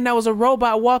man that was a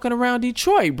robot walking around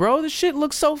Detroit, bro. The shit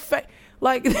looked so fake.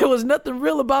 Like, there was nothing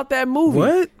real about that movie.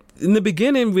 What? In the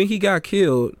beginning, when he got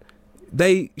killed,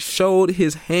 they showed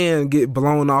his hand get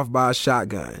blown off by a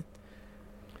shotgun.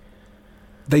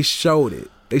 They showed it.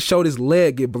 They showed his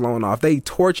leg get blown off. They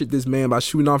tortured this man by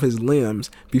shooting off his limbs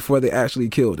before they actually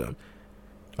killed him.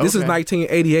 This is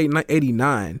 1988,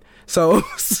 89. So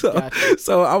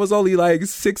I was only like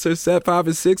 5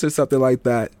 or 6 or something like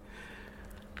that.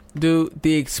 Dude,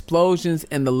 the explosions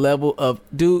and the level of...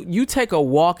 Dude, you take a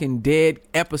Walking Dead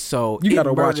episode, you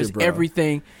gotta watch it, bro.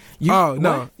 Everything.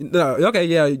 No. Okay,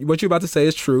 yeah, what you're about to say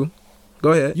is true.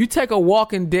 Go ahead. You take a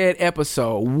Walking Dead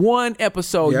episode, one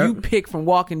episode you pick from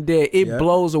Walking Dead, it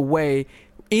blows away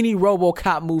any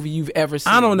RoboCop movie you've ever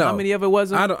seen. I don't know. How many of it was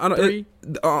there? I don't 3?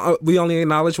 We only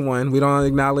acknowledge one. We don't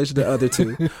acknowledge the other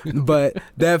 2. But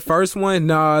that first one,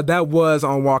 that was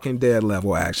on Walking Dead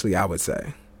level, actually, I would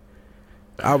say.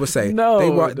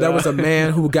 No, there was a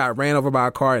man who got ran over by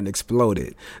a car and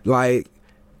exploded. Like,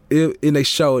 and they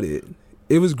showed it.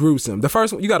 It was gruesome. The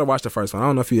first one, you got to watch the first one. I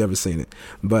don't know if you ever seen it,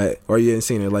 or you ain't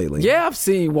seen it lately. Yeah, I've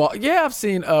seen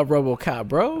RoboCop,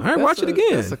 bro. All right, watch it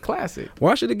again. It's a classic.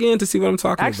 Watch it again to see what I'm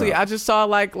talking about. Actually, I just saw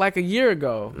it like a year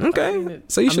ago. Okay,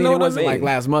 so you should know what I mean. It wasn't like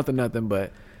last month or nothing,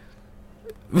 but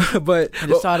but I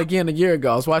just saw it again a year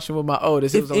ago. I was watching with my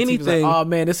oldest. It was on TV. He was like, "Oh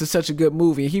man, this is such a good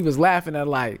movie." And he was laughing at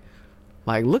like,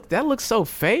 look, that looks so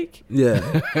fake.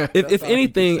 Yeah. if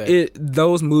anything,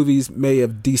 those movies may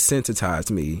have desensitized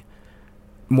me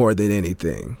more than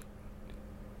anything.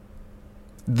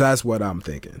 That's what I'm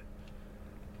thinking.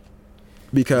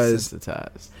 Because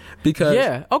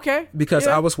yeah, okay. Because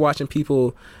I was watching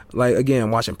people, like,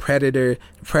 again, watching Predator.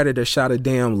 Predator shot a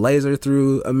damn laser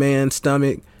through a man's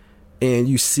stomach, and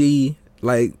you see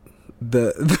like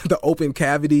the open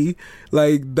cavity,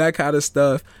 like that kind of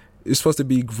stuff. It's supposed to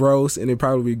be gross, and it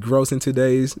probably be gross in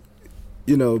today's,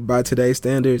 by today's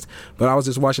standards. But I was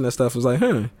just watching that stuff. I was like,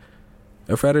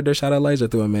 a Predator shot a laser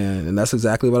through a man, and that's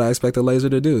exactly what I expect a laser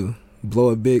to do: blow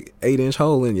a big 8-inch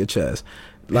hole in your chest,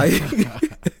 like,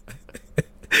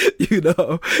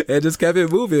 and just kept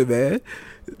it moving, man.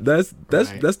 That's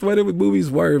the way the movies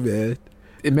were, man.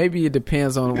 maybe it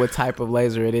depends on what type of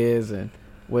laser it is and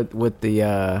what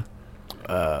the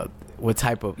what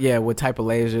type of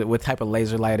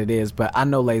laser light it is. But I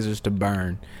know lasers to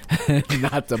burn,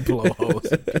 not to blow holes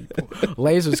in people.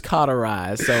 Lasers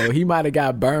cauterize, so he might have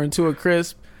got burned to a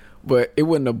crisp, but it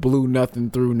wouldn't have blew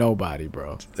nothing through nobody,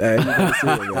 bro. Hey, you gotta see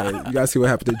it, man. You gotta see what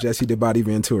happened to Jesse the Body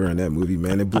Ventura in that movie,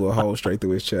 man. It blew a hole straight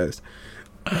through his chest.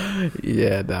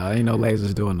 Yeah, nah, ain't no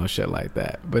lasers doing no shit like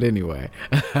that. But anyway.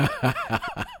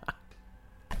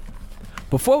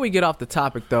 Before we get off the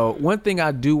topic, though, one thing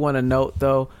I do want to note,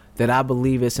 though, that I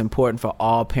believe it's important for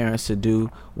all parents to do,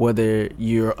 whether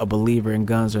you're a believer in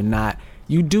guns or not,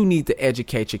 you do need to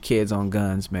educate your kids on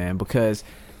guns, man, because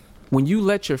when you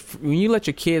let your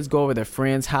kids go over their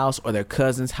friend's house or their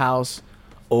cousin's house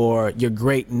or your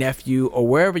great nephew or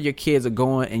wherever your kids are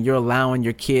going, and you're allowing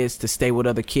your kids to stay with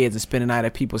other kids and spend the night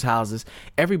at people's houses,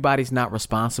 everybody's not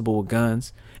responsible with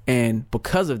guns. And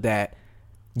because of that,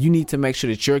 you need to make sure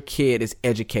that your kid is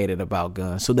educated about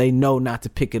guns so they know not to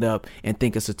pick it up and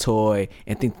think it's a toy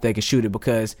and think that they can shoot it,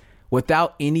 because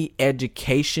without any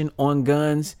education on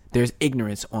guns, there's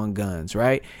ignorance on guns,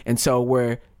 right? And so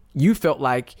where you felt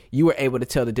like you were able to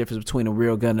tell the difference between a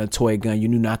real gun and a toy gun, you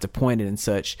knew not to point it and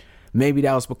such, maybe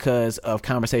that was because of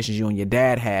conversations you and your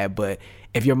dad had. But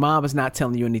if your mom is not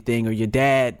telling you anything, or your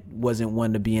dad wasn't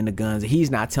one to be into guns, he's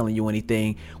not telling you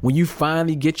anything, when you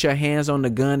finally get your hands on the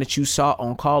gun that you saw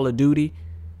on Call of Duty,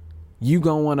 you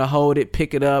gonna want to hold it,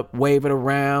 pick it up, wave it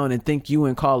around, and think you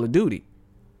in Call of Duty.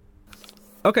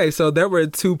 Okay, so there were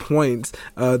 2 points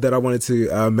that I wanted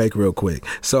to make real quick.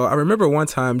 So I remember one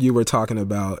time you were talking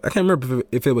about, I can't remember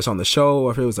if it was on the show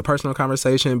or if it was a personal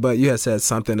conversation, but you had said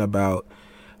something about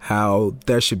how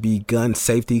there should be gun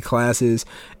safety classes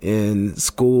in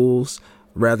schools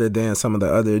rather than some of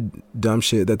the other dumb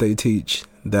shit that they teach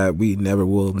that we never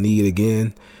will need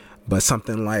again. But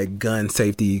something like gun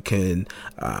safety can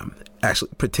actually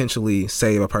potentially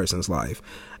save a person's life.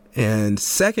 And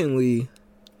secondly,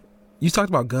 you talked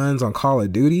about guns on Call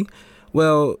of Duty.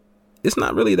 Well, it's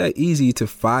not really that easy to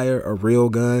fire a real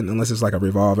gun unless it's like a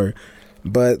revolver.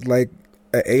 But like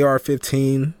an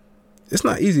AR-15, it's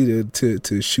not easy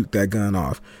to shoot that gun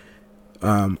off.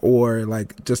 Or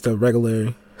like just a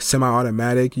regular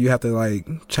semi-automatic, you have to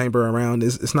like chamber around.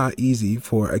 It's not easy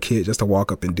for a kid just to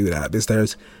walk up and do that.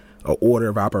 There's an order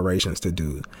of operations to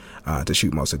do to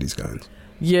shoot most of these guns.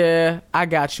 Yeah, I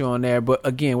got you on there. But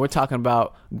again, we're talking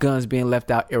about guns being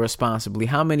left out irresponsibly.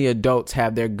 How many adults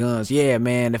have their guns? Yeah,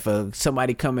 man, if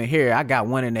somebody come in here, I got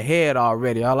one in the head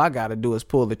already. All I got to do is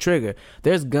pull the trigger.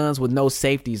 There's guns with no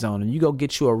safeties on them. You go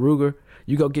get you a Ruger,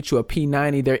 you go get you a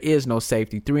P90, there is no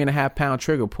safety. 3.5 pound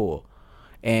trigger pull.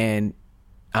 And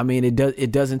I mean,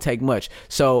 it doesn't take much.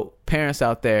 So parents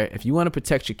out there, if you want to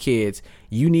protect your kids,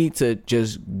 you need to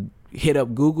just hit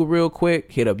up Google real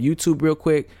quick, hit up YouTube real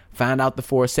quick, find out the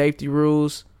 4 safety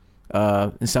rules.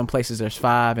 In some places there's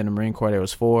 5. In the Marine Corps there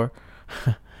was 4.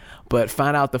 But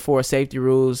find out the 4 safety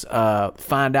rules.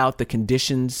 Find out the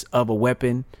conditions of a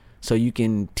weapon so you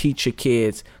can teach your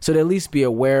kids, so they at least be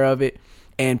aware of it.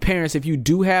 And parents, if you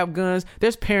do have guns,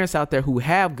 there's parents out there who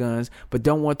have guns but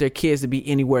don't want their kids to be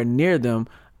anywhere near them.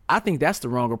 I think that's the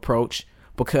wrong approach,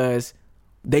 because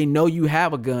they know you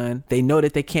have a gun. They know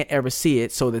that they can't ever see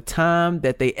it. So the time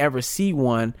that they ever see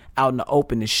one out in the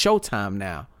open is showtime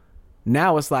now.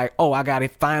 Now it's like, oh, I got to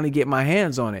finally get my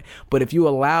hands on it. But if you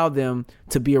allow them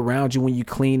to be around you when you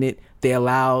clean it, you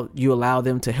allow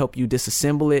them to help you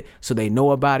disassemble it so they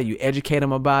know about it. You educate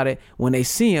them about it. When they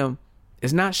see them,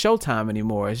 it's not showtime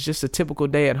anymore. It's just a typical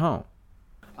day at home.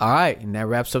 All right. And that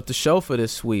wraps up the show for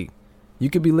this week.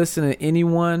 You could be listening to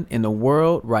anyone in the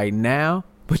world right now,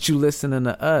 but you listening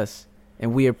to us,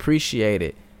 and we appreciate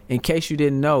it. In case you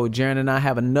didn't know, Jaron and I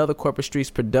have another Corporate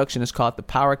Streets production. It's called The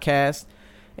Powercast.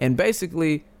 And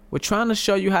basically, we're trying to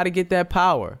show you how to get that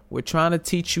power. We're trying to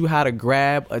teach you how to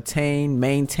grab, attain,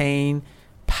 maintain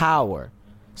power.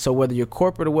 So whether you're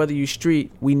corporate or whether you're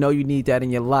street, we know you need that in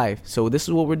your life. So this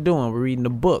is what we're doing. We're reading the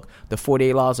book, The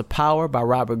 48 Laws of Power by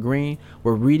Robert Greene.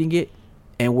 We're reading it,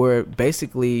 and we're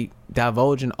basically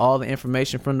divulging all the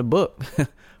information from the book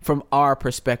from our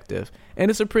perspective.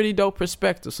 And it's a pretty dope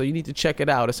perspective, so you need to check it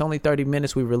out. It's only 30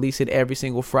 minutes. We release it every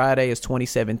single Friday. It's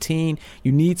 2017.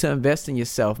 You need to invest in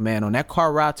yourself, man. On that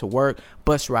car ride to work,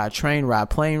 bus ride, train ride,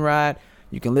 plane ride,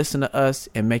 you can listen to us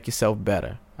and make yourself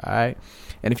better. All right.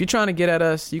 And if you're trying to get at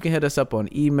us, you can hit us up on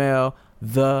email,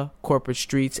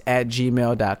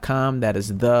 thecorporatestreets@gmail.com. That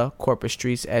is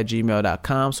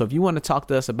thecorporatestreets@gmail.com. So if you want to talk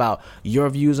to us about your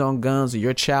views on guns or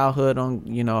your childhood on,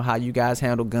 how you guys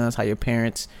handle guns, how your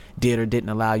parents did or didn't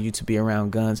allow you to be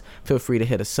around guns, feel free to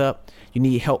hit us up. You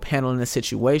need help handling the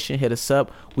situation, hit us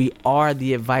up. We are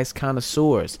the advice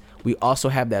connoisseurs. We also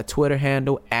have that Twitter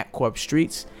handle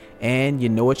 @CorpStreets. And you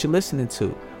know what you're listening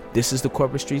to. This is the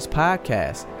Corporate Streets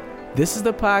Podcast. This is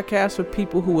the podcast for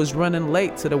people who was running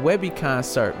late to the Webby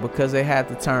concert because they had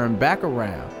to turn back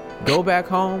around, go back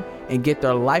home, and get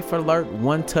their Life Alert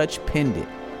One Touch pendant.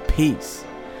 Peace.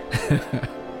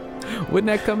 Wouldn't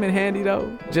that come in handy, though?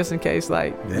 Just in case,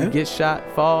 you get shot,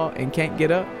 fall, and can't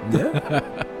get up? Yeah.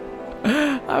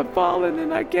 I'm falling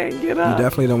and I can't get up. You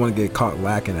definitely don't want to get caught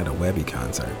lacking at a Webby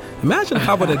concert. Imagine if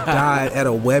I would have died at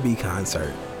a Webby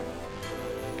concert.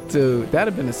 Dude, it'd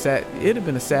have been a sad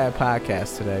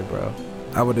podcast today, bro.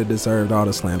 I would have deserved all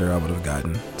the slander I would have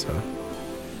gotten.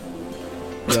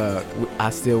 So,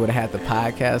 I still would have had the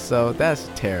podcast. So that's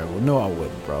terrible. No, I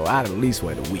wouldn't, bro. I'd at least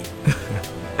wait a week.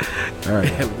 All right.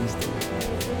 At least a week.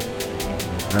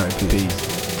 All right. Peace.